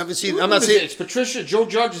like, obviously, I'm not saying... It's Patricia, Joe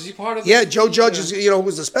Judge, is he part of this? Yeah, Joe Judge is, who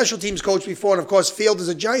was the special teams coach before, and of course, Field is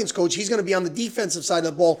a Giants coach. He's going to be on the defensive side of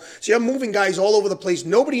the ball. So you're moving guys all over the place.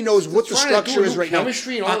 Nobody knows what the structure is right now.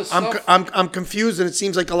 Chemistry and all this stuff. I'm confused, and it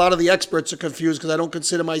seems like a lot of the experts are confused because I don't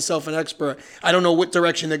consider myself an expert. I don't know what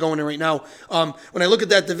direction they're going in right now. When I look at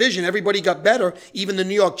that division, everybody got better. Even the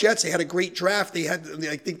New York Jets, they had a great draft. They had,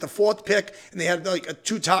 I think, the 4th pick, and they had like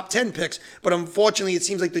 2 top 10 picks. But unfortunately, it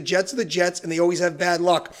seems like the Jets are the Jets, and they always have bad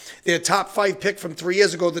luck. Their top 5 pick from 3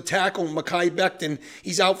 years ago, the tackle, Mekhi Becton,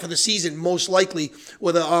 he's out for the season, most likely,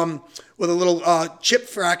 with a little chip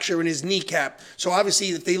fracture in his kneecap. So obviously,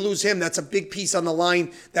 if they lose him, that's a big piece on the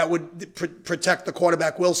line that would protect the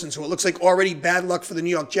quarterback Wilson. So it looks like already bad luck for the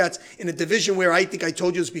New York Jets in a division where I think I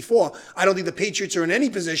told you this before. I don't think the Patriots are in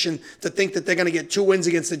any position to think that they're going to get 2 wins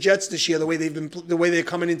against the Jets this year, the way they're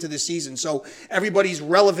coming into this season. So everybody's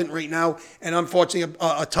relevant right now, and unfortunately,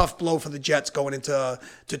 a tough blow for the Jets going into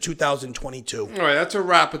 2022. All right, that's a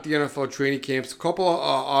wrap at the NFL training camps. A couple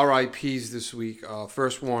of RIPs this week.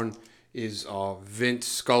 First one is Vince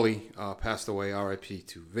Scully, passed away, RIP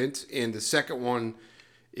to Vince. And the second one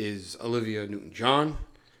is Olivia Newton-John,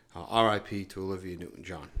 RIP to Olivia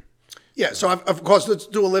Newton-John. Yeah, so of course, let's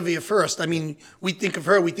do Olivia first. I mean, we think of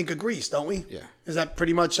her, we think of Grease, don't we? Yeah. Is that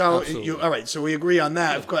pretty much how all right, so we agree on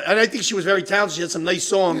that. Of course. And I think she was very talented. She had some nice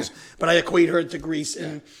songs, but I equate her to Grease.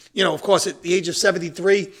 And, of course, at the age of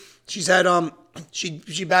 73, she's had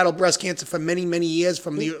she battled breast cancer for many, many years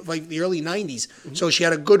from the early 90s. Mm-hmm. So she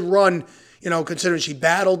had a good run, considering she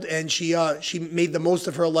battled and she made the most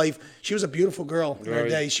of her life. She was a beautiful girl in her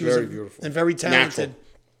day. She was beautiful and very talented. Natural.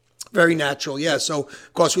 Very natural, yeah. So,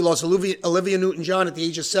 of course, we lost Olivia Newton-John at the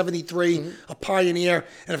age of 73, a pioneer.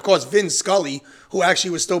 And, of course, Vin Scully, who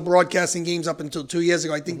actually was still broadcasting games up until 2 years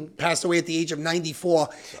ago, I think passed away at the age of 94.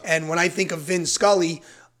 And when I think of Vin Scully,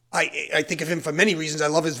 I think of him for many reasons. I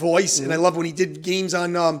love his voice, and I love when he did games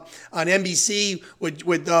on NBC with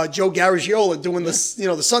Joe Garagiola doing the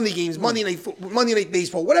Sunday games, Monday Night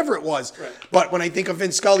Baseball, whatever it was. Right. But when I think of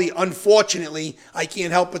Vin Scully, unfortunately, I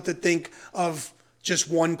can't help but to think of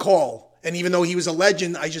just one call. And even though he was a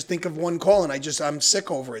legend, I just think of one call, and I'm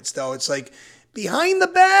sick over it still. It's like, behind the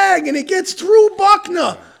bag, and it gets through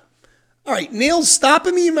Buckner. All right, Neil's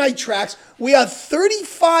stopping me in my tracks. We are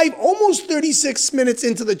 35, almost 36 minutes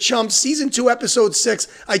into the Chumps, Season 2, Episode 6.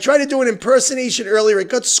 I tried to do an impersonation earlier. It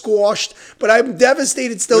got squashed, but I'm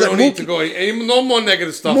devastated still. We don't need to go no more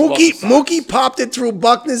negative stuff. Mookie popped it through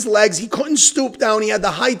Buckner's legs. He couldn't stoop down. He had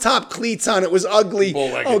the high-top cleats on. It was ugly.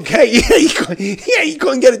 Bull-legged. Okay, he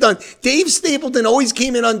couldn't get it done. Dave Stapleton always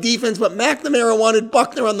came in on defense, but McNamara wanted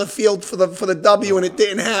Buckner on the field for the W, and it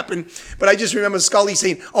didn't happen. But I just remember Scully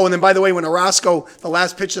saying, and then, by the way, when Orozco, the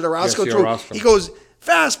last pitch that Orozco threw, he goes,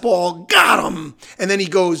 fastball, got him. And then he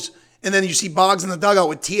goes, and then you see Boggs in the dugout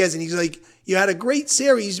with tears, and he's like, you had a great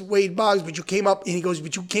series, Wade Boggs, but you came up, and he goes,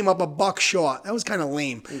 but you came up a buck short. That was kind of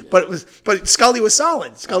lame. Yeah. But Scully was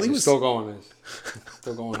solid. Scully was still going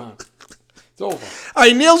on. It's It's over. All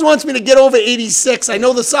right, Niels wants me to get over 86. I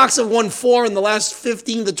know the Sox have won 4 in the last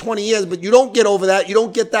 15 to 20 years, but you don't get over that. You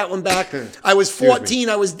don't get that one back. I was 14.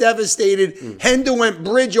 I was devastated. Hendo went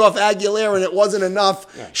bridge off Aguilera, and it wasn't enough.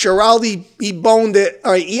 Yeah. Schiraldi, he boned it.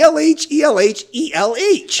 All right, ELH.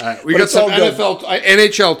 We got some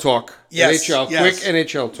NHL talk. Yes, quick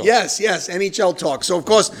NHL talk. Yes, NHL talk. So, of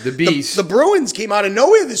course, the Bees. The Bruins came out of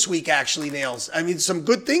nowhere this week, actually, Nails. I mean, some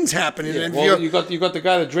good things happening. Yeah, and well, you got the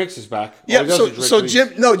guy that drinks is back. Yeah,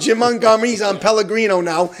 Jim Montgomery's on Pellegrino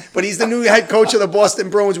now, but he's the new head coach of the Boston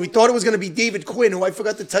Bruins. We thought it was going to be David Quinn, who I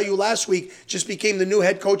forgot to tell you last week, just became the new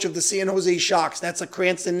head coach of the San Jose Sharks. That's a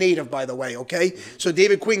Cranston native, by the way, okay? So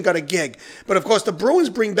David Quinn got a gig. But, of course, the Bruins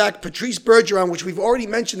bring back Patrice Bergeron, which we've already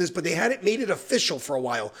mentioned this, but they hadn't made it official for a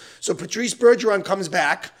while. So Patrice Bergeron comes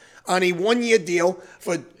back on a one-year deal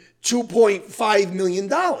for $2.5 million.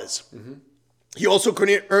 Mm-hmm. He also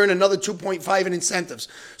could earn another $2.5 in incentives.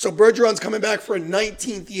 So Bergeron's coming back for a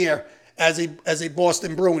 19th year as a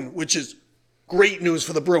Boston Bruin, which is great news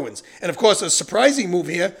for the Bruins. And, of course, a surprising move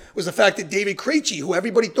here was the fact that David Krejci, who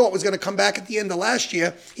everybody thought was going to come back at the end of last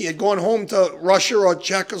year, he had gone home to Russia or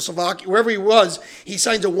Czechoslovakia, wherever he was, he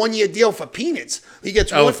signs a one-year deal for peanuts. He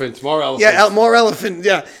gets more elephants. Yeah, more elephant.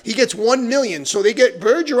 Yeah, he gets $1 million. So they get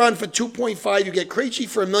Bergeron for $2.5. You get Krejci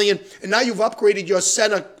for $1 million, and now you've upgraded your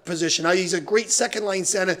center position. Now he's a great second-line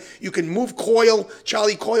center. You can move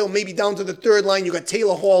Charlie Coyle, maybe down to the third line. You got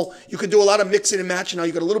Taylor Hall. You can do a lot of mixing and matching. Now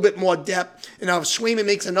you got a little bit more depth. And now if Swayman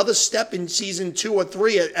makes another step in season 2 or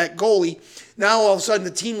 3 at goalie, now all of a sudden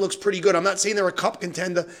the team looks pretty good. I'm not saying they're a cup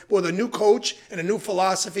contender, but with a new coach and a new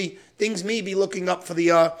philosophy, things may be looking up for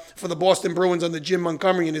the Boston Bruins under Jim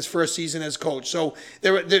Montgomery in his first season as coach. So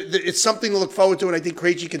it's something to look forward to, and I think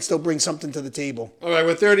Krejci can still bring something to the table. All right,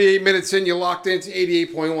 we're 38 minutes in. You're locked into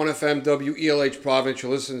 88.1 FM WELH Providence.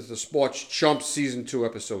 You're listening to the Sports Chumps Season 2,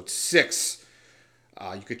 Episode 6.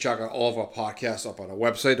 You can check out all of our podcasts up on our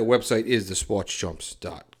website. The website is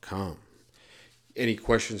thesportschumps.com. Any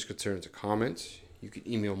questions, concerns, or comments, you can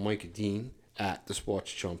email Mike and Dean at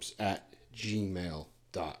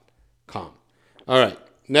thesportschumps@gmail.com. All right,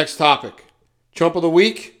 next topic. Chump of the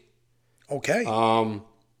Week. Okay.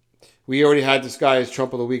 We already had this guy as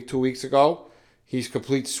Chump of the Week 2 weeks ago. He's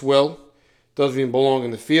complete swill. Doesn't even belong in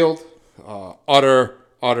the field. Utter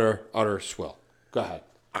swill. Go ahead.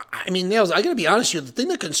 I mean, Nails, I got to be honest with you. The thing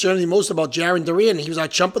that concerned me most about Jarren Duran, he was our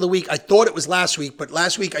Chump of the Week. I thought it was last week, but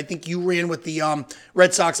last week I think you ran with the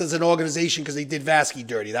Red Sox as an organization because they did Vasquez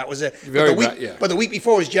dirty. That was it. But the week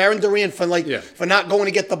before was Jarren Duran for not going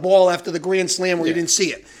to get the ball after the grand slam where he didn't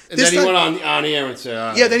see it. And then he went on air and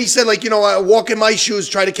said, then he said, walk in my shoes,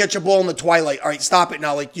 try to catch a ball in the twilight. All right, stop it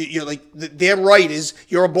now. You're their right is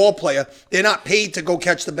you're a ball player. They're not paid to go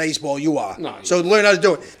catch the baseball. You are. No, so learn how to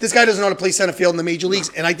do it. This guy doesn't know how to play center field in the major leagues,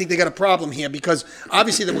 and I think they got a problem here because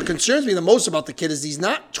obviously what concerns me the most about the kid is he's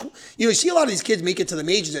not, you see a lot of these kids make it to the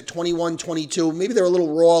majors at 21, 22. Maybe they're a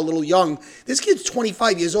little raw, a little young. This kid's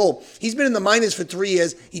 25 years old. He's been in the minors for 3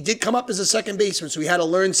 years. He did come up as a second baseman, so he had to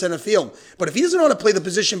learn center field. But if he doesn't know how to play the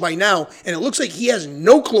position by now, and it looks like he has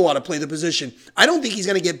no clue how to play the position, I don't think he's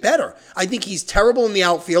going to get better. I think he's terrible in the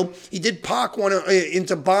outfield. He did park one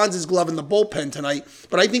into Bonds' glove in the bullpen tonight,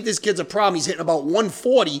 but I think this kid's a problem. He's hitting about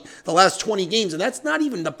 140 the last 20 games, and that's not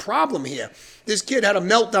even the problem here. This kid had a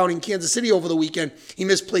meltdown in Kansas City over the weekend. He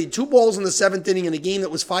misplayed 2 balls in the 7th inning in a game that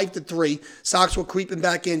was 5-3. Sox were creeping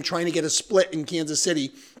back in, trying to get a split in Kansas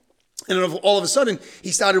City. And then all of a sudden, he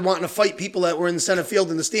started wanting to fight people that were in the center field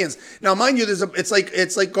in the stands. Now, mind you, it's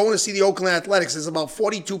like going to see the Oakland Athletics. There's about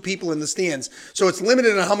 42 people in the stands. So it's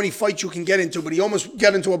limited on how many fights you can get into, but he almost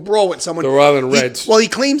got into a brawl with someone. The Robin Reds. He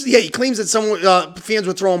claims that some fans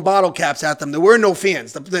were throwing bottle caps at them. There were no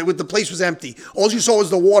fans. The place was empty. All you saw was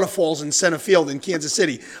the waterfalls in center field in Kansas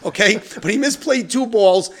City, okay? But he misplayed 2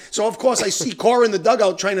 balls. So, of course, I see Cora in the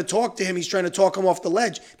dugout trying to talk to him. He's trying to talk him off the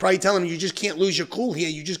ledge, probably telling him, you just can't lose your cool here.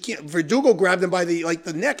 You just can't. Verdugo grabbed him by the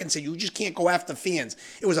neck and said, you just can't go after fans.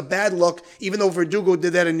 It was a bad look, even though Verdugo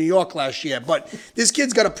did that in New York last year. But this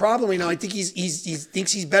kid's got a problem right now. I think he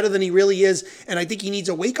thinks he's better than he really is, and I think he needs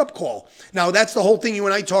a wake-up call. Now, that's the whole thing you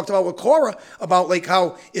and I talked about with Cora, about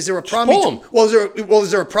how is there a problem?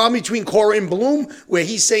 Is there a problem between Cora and Bloom where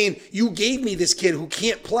he's saying, you gave me this kid who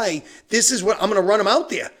can't play. This is what I'm going to run him out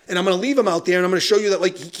there, and I'm going to leave him out there, and I'm going to show you that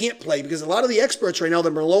he can't play, because a lot of the experts right now, the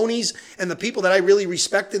Merlonis and the people that I really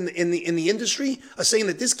respect in the industry, are saying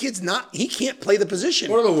that this kid's he can't play the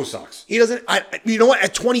position. What are the Who Sox? He doesn't. You know what?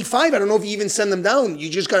 At 25, I don't know if you even send them down.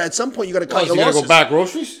 You just got at some point you got to cut your losses. You got to go back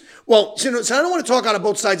groceries? Well, so I don't want to talk out of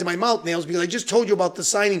both sides of my mouth, Nails, because I just told you about the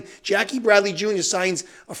signing. Jackie Bradley Jr. signs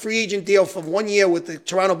a free agent deal for 1 year with the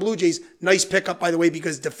Toronto Blue Jays. Nice pickup, by the way,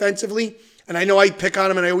 because defensively, And I know I pick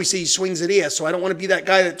on him, and I always say he swings at air, so I don't want to be that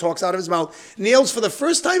guy that talks out of his mouth. Nails, for the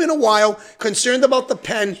first time in a while, concerned about the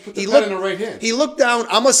pen. He looked in the right hand. He looked down.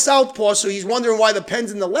 I'm a southpaw, so he's wondering why the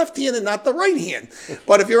pen's in the left hand and not the right hand.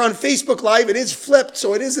 But if you're on Facebook Live, it is flipped,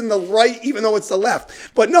 so it is in the right, even though it's the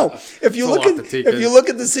left. But no, if you look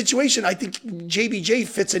at the situation, I think JBJ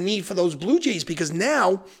fits a need for those Blue Jays because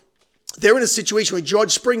now they're in a situation with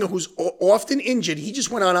George Springer, who's often injured. He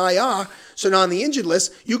just went on IR, so now on the injured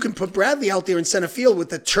list, you can put Bradley out there in center field with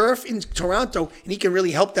the turf in Toronto, and he can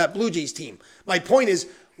really help that Blue Jays team. My point is,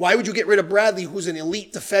 why would you get rid of Bradley, who's an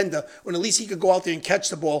elite defender, when at least he could go out there and catch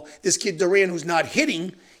the ball? This kid Duran, who's not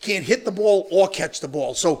hitting, can't hit the ball or catch the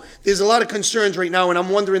ball. So there's a lot of concerns right now, and I'm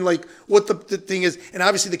wondering like what the thing is. And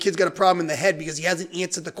obviously the kid's got a problem in the head because he hasn't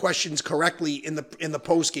answered the questions correctly in the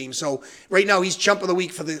post game. So right now he's chump of the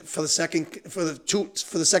week for the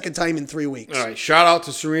second time in 3 weeks. All right, shout out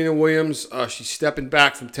to Serena Williams. She's stepping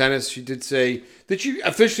back from tennis. She did say, did she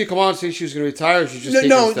officially come out and say she was going to retire? Or she just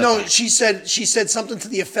no. Back? She said something to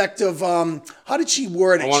the effect of how did she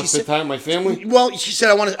word it? I want to spend time with my family. Well, she said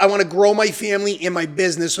I want to grow my family and my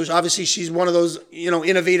business. So obviously she's one of those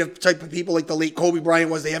innovative type of people like the late Kobe Bryant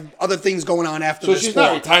was. They have other things going on after this. So she's sport.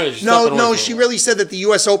 not retired. She's no. She really said that the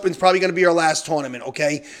U.S. Open's probably going to be her last tournament.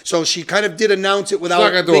 Okay, so she kind of did announce it without. She's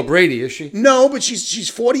not going to do a Brady, is she? No, but she's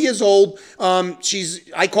 40 years old.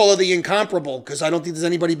 I call her the incomparable because I don't think there's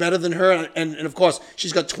anybody better than her. And of course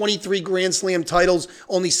she's got 23 Grand Slam titles,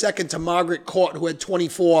 only second to Margaret Court, who had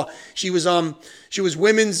 24. She was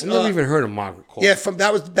women's. I never even heard of Margaret Court. Yeah,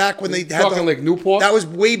 that was back when they had like Newport. That was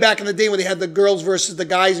way back in the day when they had the girls versus the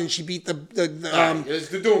guys, and she beat they're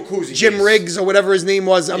doing koozie Jim days. Riggs or whatever his name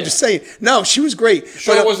was. I'm just saying. No, she was great.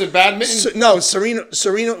 Sure, it wasn't badminton. No, Serena.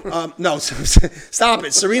 No, stop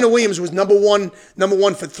it. Serena Williams was number one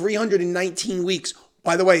for 319 weeks.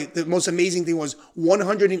 By the way, the most amazing thing was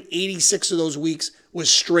 186 of those weeks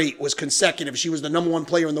was consecutive. She was the number one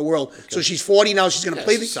player in the world. Okay. So she's 40 now. She's going to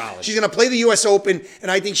play the U.S. Open, and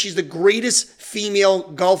I think she's the greatest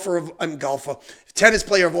female tennis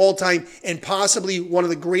player of all time, and possibly one of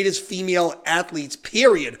the greatest female athletes,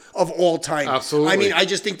 period, of all time. Absolutely. I mean, I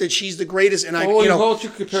just think that she's the greatest, and who would you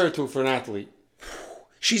compare her to for an athlete?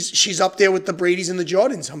 She's up there with the Bradys and the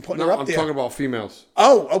Jordans. I'm putting her up there. I'm talking about females.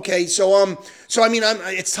 Oh, okay. So I mean,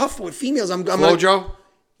 it's tough with females. Flojo?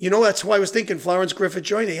 That's who I was thinking. Florence Griffith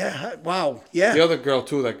Joyner. Yeah. Wow. Yeah. The other girl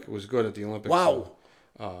too that was good at the Olympics. Wow.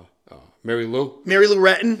 Mary Lou. Mary Lou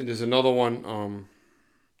Retton. And there's another one.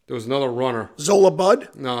 There was another runner. Zola Budd.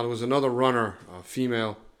 No, there was another runner,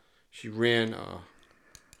 female. She ran.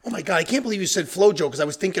 Oh my God! I can't believe you said Flojo because I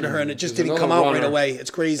was thinking of her and it just didn't come out right away. It's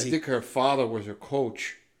crazy. I think her father was her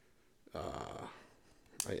coach.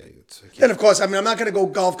 And of course, I mean, I'm not going to go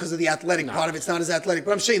golf because of the athletic part of it. It's not as athletic,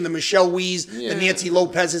 but I'm saying the Michelle Wees, the Nancy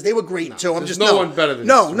Lopez's, they were great too. I'm just no one better than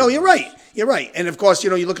no. You're right. You're right. And of course, you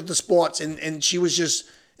look at the sports, and she was just.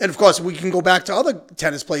 And of course, we can go back to other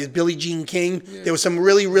tennis players. Billie Jean King. Yeah. There were some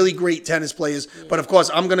really, really great tennis players. Yeah. But of course,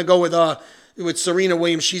 I'm going to go with Serena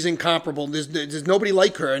Williams. She's incomparable. There's nobody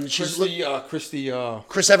like her. And she's Chris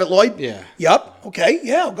Evert Lloyd. Yeah. Yep. Okay.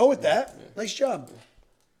 Yeah, I'll go with that. Yeah. Nice job.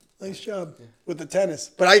 With the tennis.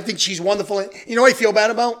 But I think she's wonderful. You know what I feel bad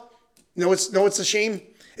about? It's a shame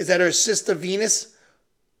is that her sister Venus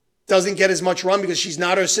doesn't get as much run because she's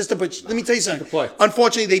not her sister. But let me tell you something.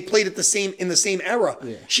 Unfortunately, they played in the same era.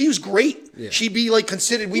 Yeah. She was great. Yeah. She'd be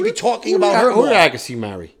considered. We'd be talking about her. Who did Agassi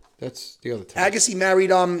marry? That's the other time. Agassi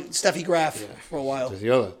married Steffi Graf for a while. There's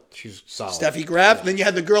the other. She's solid. Steffi Graf. Yeah. Then you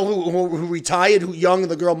had the girl who retired,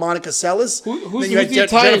 the girl Monica Seles. Who's the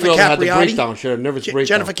Italian girl that had the breakdown? She had a nervous breakdown.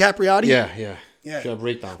 Jennifer Capriati? Yeah. She had a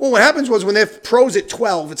breakdown. Well, what happens was when they're pros at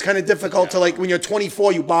 12, it's kind of difficult to when you're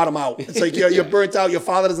 24, you bottom out. It's like you're burnt out. Your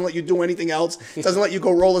father doesn't let you do anything else. Doesn't let you go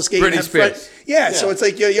roller skating. Britney Spears. Yeah, so it's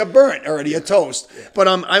like you're burnt already. You're toast. Yeah. But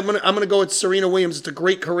I'm gonna go with Serena Williams. It's a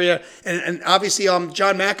great career, and obviously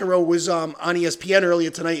John McEnroe was on ESPN earlier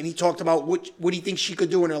tonight, and he talked about what he thinks she could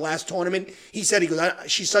do in her last tournament. He said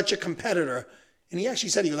she's such a competitor. And he actually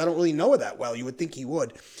said, I don't really know her that well. You would think he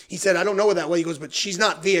would. He said, I don't know her that well. He goes, but she's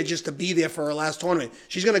not there just to be there for her last tournament.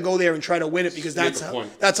 She's going to go there and try to win it because that's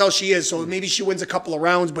how she is. So maybe she wins a couple of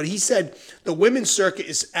rounds. But he said the women's circuit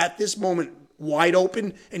is at this moment wide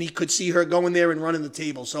open, and he could see her going there and running the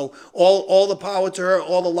table. So all the power to her,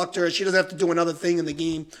 all the luck to her. She doesn't have to do another thing in the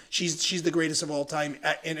game. She's the greatest of all time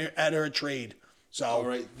at her trade. So all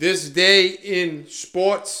right, this day in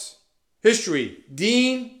sports history,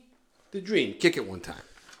 Dean. The Dream. Kick it one time.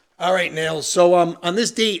 All right, Nails. So on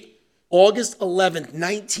this date, August 11th,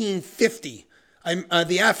 1950,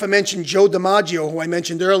 the aforementioned Joe DiMaggio, who I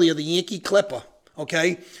mentioned earlier, the Yankee Clipper,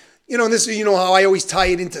 okay? And this, how I always tie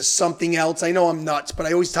it into something else. I know I'm nuts, but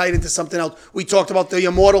I always tie it into something else. We talked about the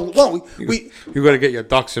immortal. Well, You got to get your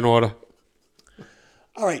ducks in order.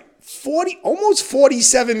 All right. Almost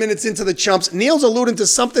 47 minutes into the Chumps. Neil's alluding to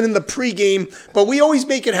something in the pregame, but we always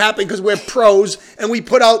make it happen because we're pros and we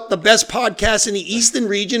put out the best podcast in the Eastern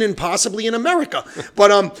region and possibly in America. But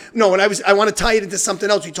no, and I want to tie it into something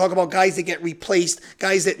else. We talk about guys that get replaced,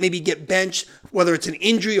 guys that maybe get benched, whether it's an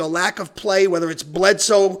injury or lack of play, whether it's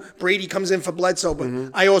Bledsoe. Brady comes in for Bledsoe,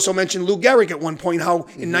 but I also mentioned Lou Gehrig at one point, how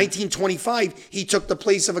in 1925 he took the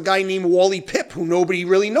place of a guy named Wally Pipp, who nobody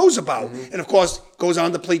really knows about, and of course goes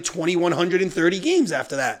on to play 2,130 games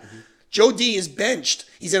after that. Joe D is benched.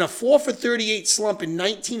 He's in a 4 for 38 slump in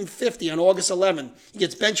 1950 on August 11. He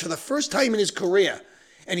gets benched for the first time in his career.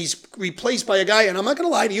 And he's replaced by a guy, and I'm not going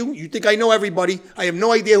to lie to you. You think I know everybody. I have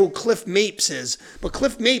no idea who Cliff Mapes is. But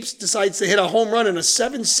Cliff Mapes decides to hit a home run in a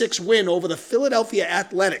 7-6 win over the Philadelphia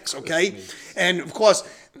Athletics, okay? And, of course,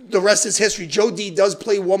 the rest is history. Joe D does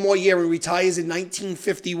play one more year and retires in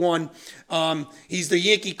 1951. He's the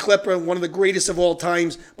Yankee Clipper, one of the greatest of all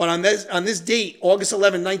times. But on this date, August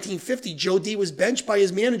 11, 1950, Joe D was benched by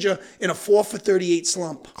his manager in a 4 for 38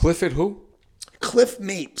 slump. Clifford who? Cliff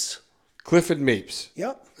Mapes. Clifford Mapes.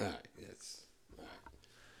 Yep. All right.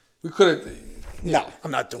 We could have... No,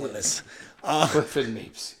 I'm not doing this. Clifford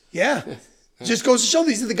Mapes. Yeah. Just goes to show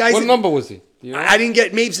these are the guys. What number was he? You know? I didn't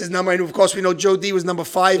get Mapes' number. And of course, we know Joe D was number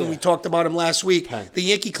 5, and we talked about him last week. 10. The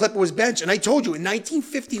Yankee Clipper was benched. And I told you, in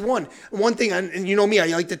 1951, one thing, and you know me, I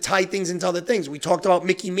like to tie things into other things. We talked about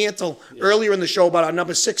Mickey Mantle earlier in the show about our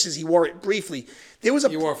number 6s. He wore it briefly. There was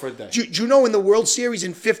He wore it for a day. Do you know in the World Series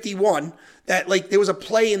in 51 that there was a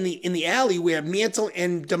play in the alley where Mantle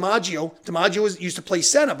and DiMaggio used to play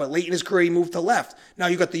center, but late in his career he moved to left. Now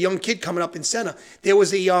you got the young kid coming up in center. There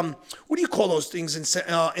was a what do you call those things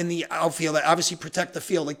in the outfield that obviously protect the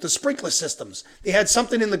field, like the sprinkler systems. They had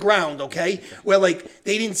something in the ground, okay, where they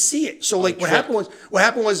didn't see it. So what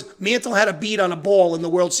happened was Mantle had a beat on a ball in the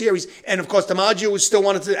World Series, and of course DiMaggio still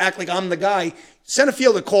wanted to act like I'm the guy. Center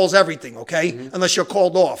fielder calls everything, okay? Unless you're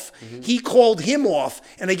called off. He called him off,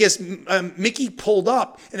 and I guess Mickey pulled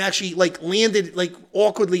up and actually landed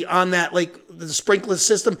awkwardly on that the sprinkler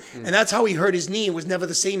system, and that's how he hurt his knee and was never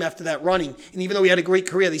the same after that running. And even though he had a great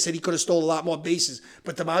career, they said he could have stole a lot more bases,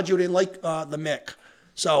 but DiMaggio didn't like the Mick.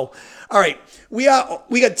 So, all right, we got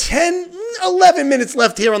 10, 11 minutes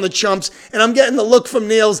left here on the Chumps, and I'm getting the look from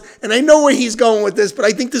Niels, and I know where he's going with this, but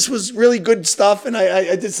I think this was really good stuff, and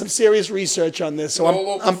I did some serious research on this, so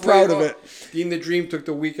I'm proud of it. Dean the Dream took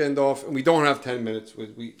the weekend off, and we don't have 10 minutes.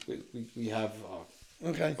 We have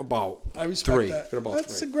about I respect 3. that. About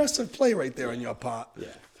That's 3. aggressive play right there on your part. Yeah.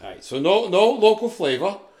 All right. So no local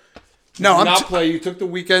flavor. No, You took the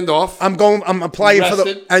weekend off. I'm applying for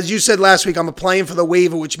Rested. as you said last week, I'm applying for the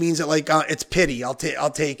waiver, which means that it's pity. I'll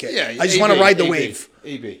take it. Yeah, I just want to ride the AB, wave.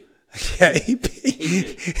 AB. Yeah, AP.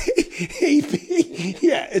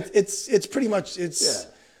 Yeah, it's pretty much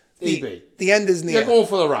AB. the end is near. You're going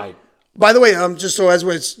for the ride. By the way, just so as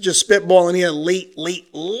we're just spitballing here, late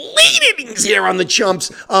innings here on the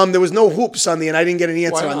Chumps. There was no hoops on and I didn't get an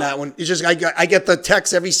answer on that one. It's just I get the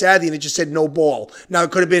text every Saturday and it just said no ball. Now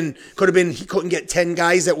it could have been he couldn't get 10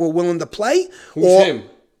 guys that were willing to play. Who's him?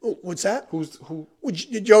 What's that? Who?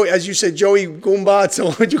 Joey, as you said, Joey Goomba. So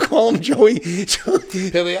what'd you call him, Joey?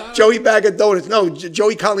 Joey Bag of Donuts. No,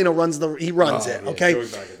 Joey Carlino runs it. Yeah, Okay,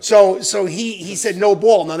 so he said no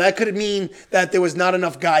ball. Now that could mean that there was not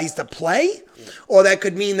enough guys to play, or that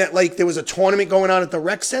could mean that there was a tournament going on at the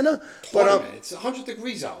rec center. But it's 100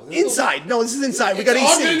 degrees out. Inside. No, this is inside. We got AC.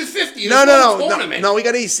 150. No, we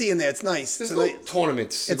got AC in there. It's nice. There's no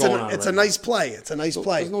tournaments. It's a nice play. It's a nice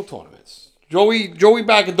play. There's no tournaments. Joey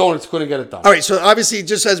Bag of Donuts couldn't get it done. All right, so obviously,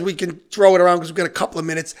 just as we can throw it around because we've got a couple of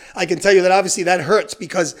minutes, I can tell you that obviously that hurts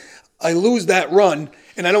because I lose that run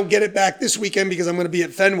and I don't get it back this weekend because I'm going to be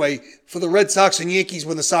at Fenway for the Red Sox and Yankees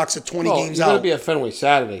when the Sox are 20 games out. You're going to be at Fenway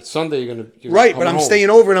Saturday. Sunday, you're right, but I'm staying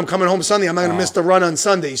over and I'm coming home Sunday. I'm not going to miss the run on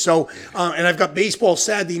Sunday. So, and I've got baseball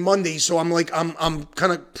Saturday, Monday. So I'm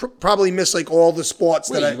kind of probably miss all the sports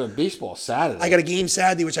you got baseball Saturday. I got a game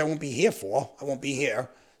Saturday, which I won't be here for. I won't be here.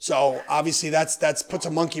 So obviously that's puts a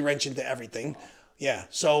monkey wrench into everything. Yeah.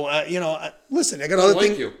 So listen, I got another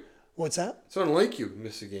thing. You. What's that? It's unlike you to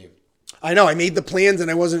miss a game. I know. I made the plans and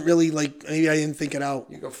I wasn't really maybe I didn't think it out.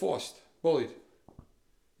 You got forced, bullied.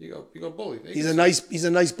 You got bullied. He's a nice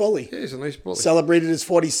bully. Yeah, he's a nice bully. Celebrated his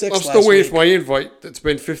 46th. I'm still waiting for my invite. It's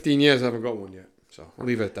been 15 years. I haven't got one yet. So I'll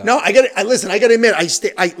leave it at that. No, I got to admit,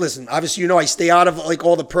 listen, obviously, I stay out of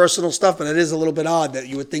all the personal stuff, but it is a little bit odd that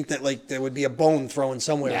you would think that there would be a bone thrown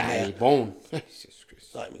somewhere in there. Bone. I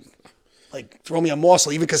mean, Like, throw me a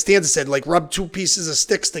morsel. Even Costanza said, like, rub 2 pieces of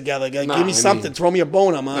sticks together. Give me I mean- something. Throw me a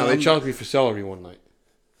bone. No, they charged me for celery one night.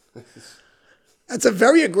 That's a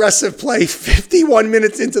very aggressive play. 51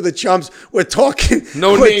 minutes into the Chumps. We're talking.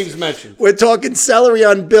 No names mentioned. We're talking celery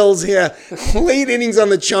on Bills here. Late innings on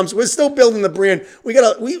the Chumps. We're still building the brand.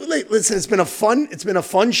 Listen. It's been a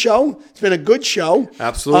fun show. It's been a good show.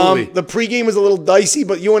 Absolutely. The pregame was a little dicey,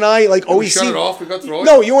 but you and I always shut it off? We got through it?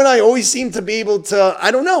 No, you and I always seem to be able to.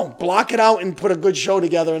 I don't know, block it out and put a good show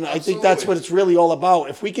together. And I think that's what it's really all about.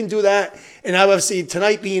 If we can do that, and obviously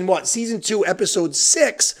tonight being season 2, episode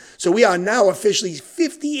 6. So we are now officially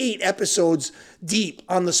 58 episodes deep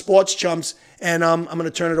on the Sports Chumps, and I'm going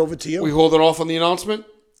to turn it over to you. We hold it off on the announcement?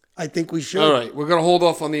 I think we should. All right, we're going to hold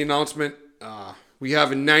off on the announcement. We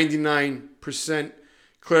have a 99%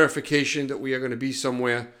 clarification that we are going to be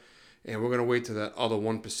somewhere, and we're going to wait till that other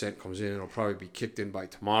 1% comes in. It'll probably be kicked in by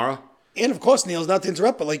tomorrow. And of course, Neil's not to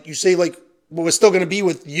interrupt, but like you say, we're still going to be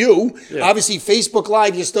with you. Yeah. Obviously, Facebook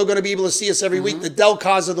Live, you're still going to be able to see us every week. The Del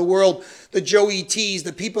Cars of the world, the Joey T's,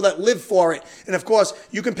 the people that live for it. And of course,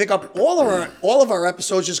 you can pick up all of our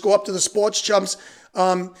episodes. Just go up to the Sports Chumps.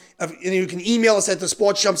 And you can email us at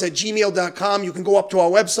thesportschumps@gmail.com. You can go up to our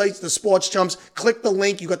website, The Sports Chumps. Click the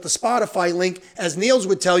link. You got the Spotify link. As Niels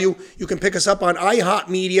would tell you, you can pick us up on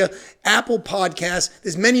iHeartMedia, Apple Podcasts.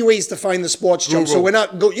 There's many ways to find the Sports Chumps. So we're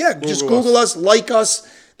not just Google us, like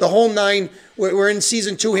us. The whole 9. We're in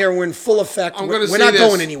season 2 here, and we're in full effect. We're not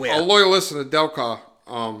going anywhere. A loyal listener, Delcar,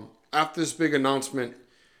 after this big announcement,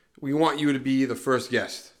 we want you to be the first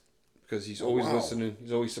guest because he's always listening.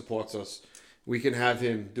 He always supports us. We can have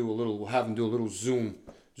him do a little zoom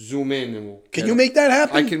in, and Can you make that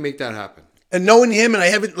happen? I can make that happen. And knowing him, and I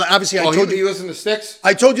haven't obviously. I told you he listen to Sticks.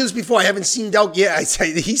 I told you this before. I haven't seen Del. Yeah,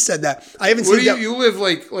 he said that. I haven't seen. You live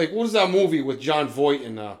like what was that movie with John Voight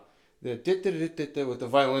and with the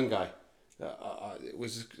violin guy? It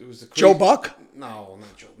was the Joe Buck. No,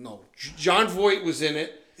 not Joe. No, John Voight was in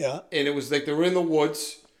it. Yeah, and it was like they were in the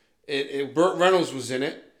woods. Burt Reynolds was in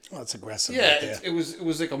it. Oh, that's aggressive. Yeah, right it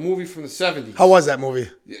was like a movie from the 70s. How was that movie?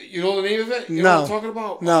 You know the name of it? You no. know what I'm talking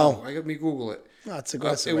about? No. I got me Google it. Oh, it's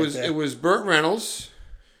aggressive. It was Burt Reynolds.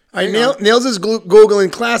 All right, Nails is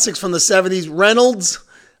Googling classics from the 70s. Reynolds.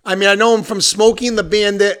 I mean, I know him from Smoking the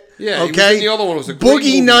Bandit. Yeah, okay. The other one was a great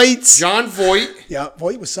Boogie movie. Nights. John Voight. Yeah,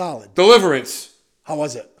 Voight was solid. Deliverance. How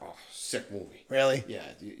was it? Oh, sick movie. Really? Yeah.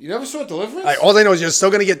 You never saw Deliverance? All I know is you're still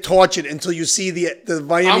going to get tortured until you see the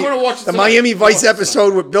Miami. I'm gonna watch the Miami Vice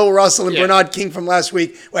episode with Bill Russell and Yeah. Bernard King from last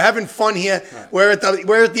week. We're having fun here. Right. We're at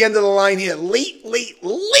the end of the line here. Late innings.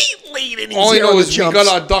 All I here know on the is we Chumps. got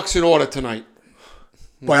our ducks in order tonight.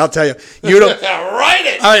 Boy, I'll tell you. You don't. Write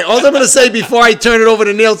it. All right. All I'm going to say before I turn it over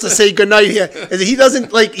to Neil to say goodnight here is that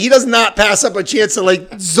he does not pass up a chance to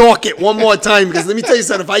zork it one more time. Because let me tell you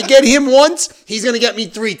something. If I get him once, he's going to get me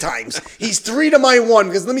 3 times. He's 3 to my 1.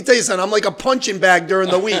 Because let me tell you something. I'm like a punching bag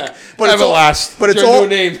during the week. But it's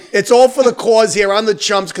all for the cause here on the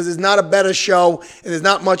Chumps because there's not a better show and there's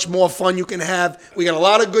not much more fun you can have. We got a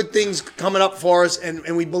lot of good things coming up for us,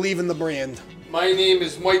 and we believe in the brand. My name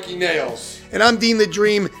is Mikey Nails. And I'm Dean the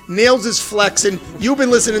Dream. Nails is flexing. You've been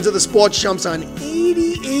listening to the Sports Chumps on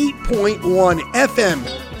 88.1 FM,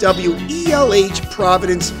 WELH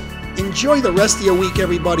Providence. Enjoy the rest of your week,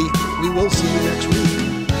 everybody. We will see you next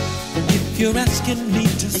week. If you're asking me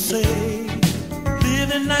to say,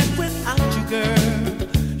 living life without you, girl,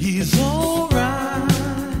 he's alright.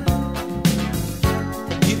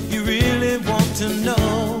 If you really want to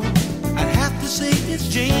know, I'd have to say it's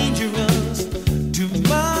dangerous to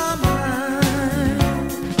my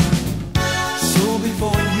mind. So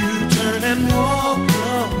before you turn and walk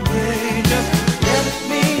away, just let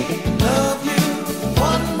me love you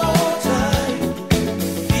one more time.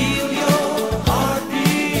 Feel your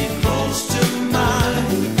heartbeat close to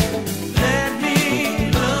mine. Let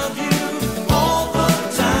me love you all the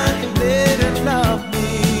time. Let it love me.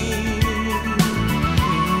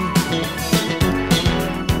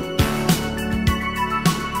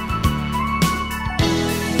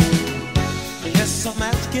 Yes, I'm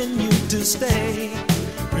asking you to stay,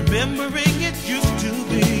 remembering it used to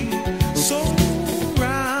be so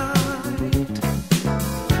right.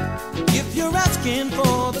 If you're asking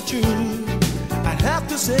for the truth, I'd have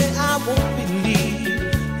to say I won't believe